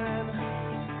time,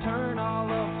 turn all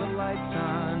of the lights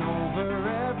on over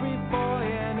every boy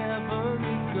and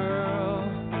every girl.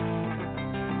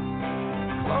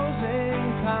 Closing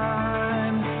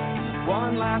time,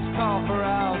 one last call for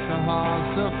alcohol,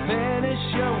 so finish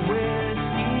your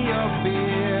whiskey or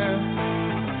beer.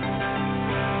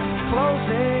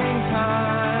 Closing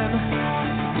time,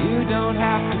 you don't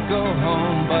have to go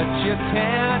home, but you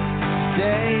can't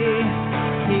stay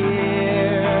here.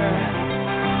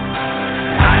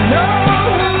 I know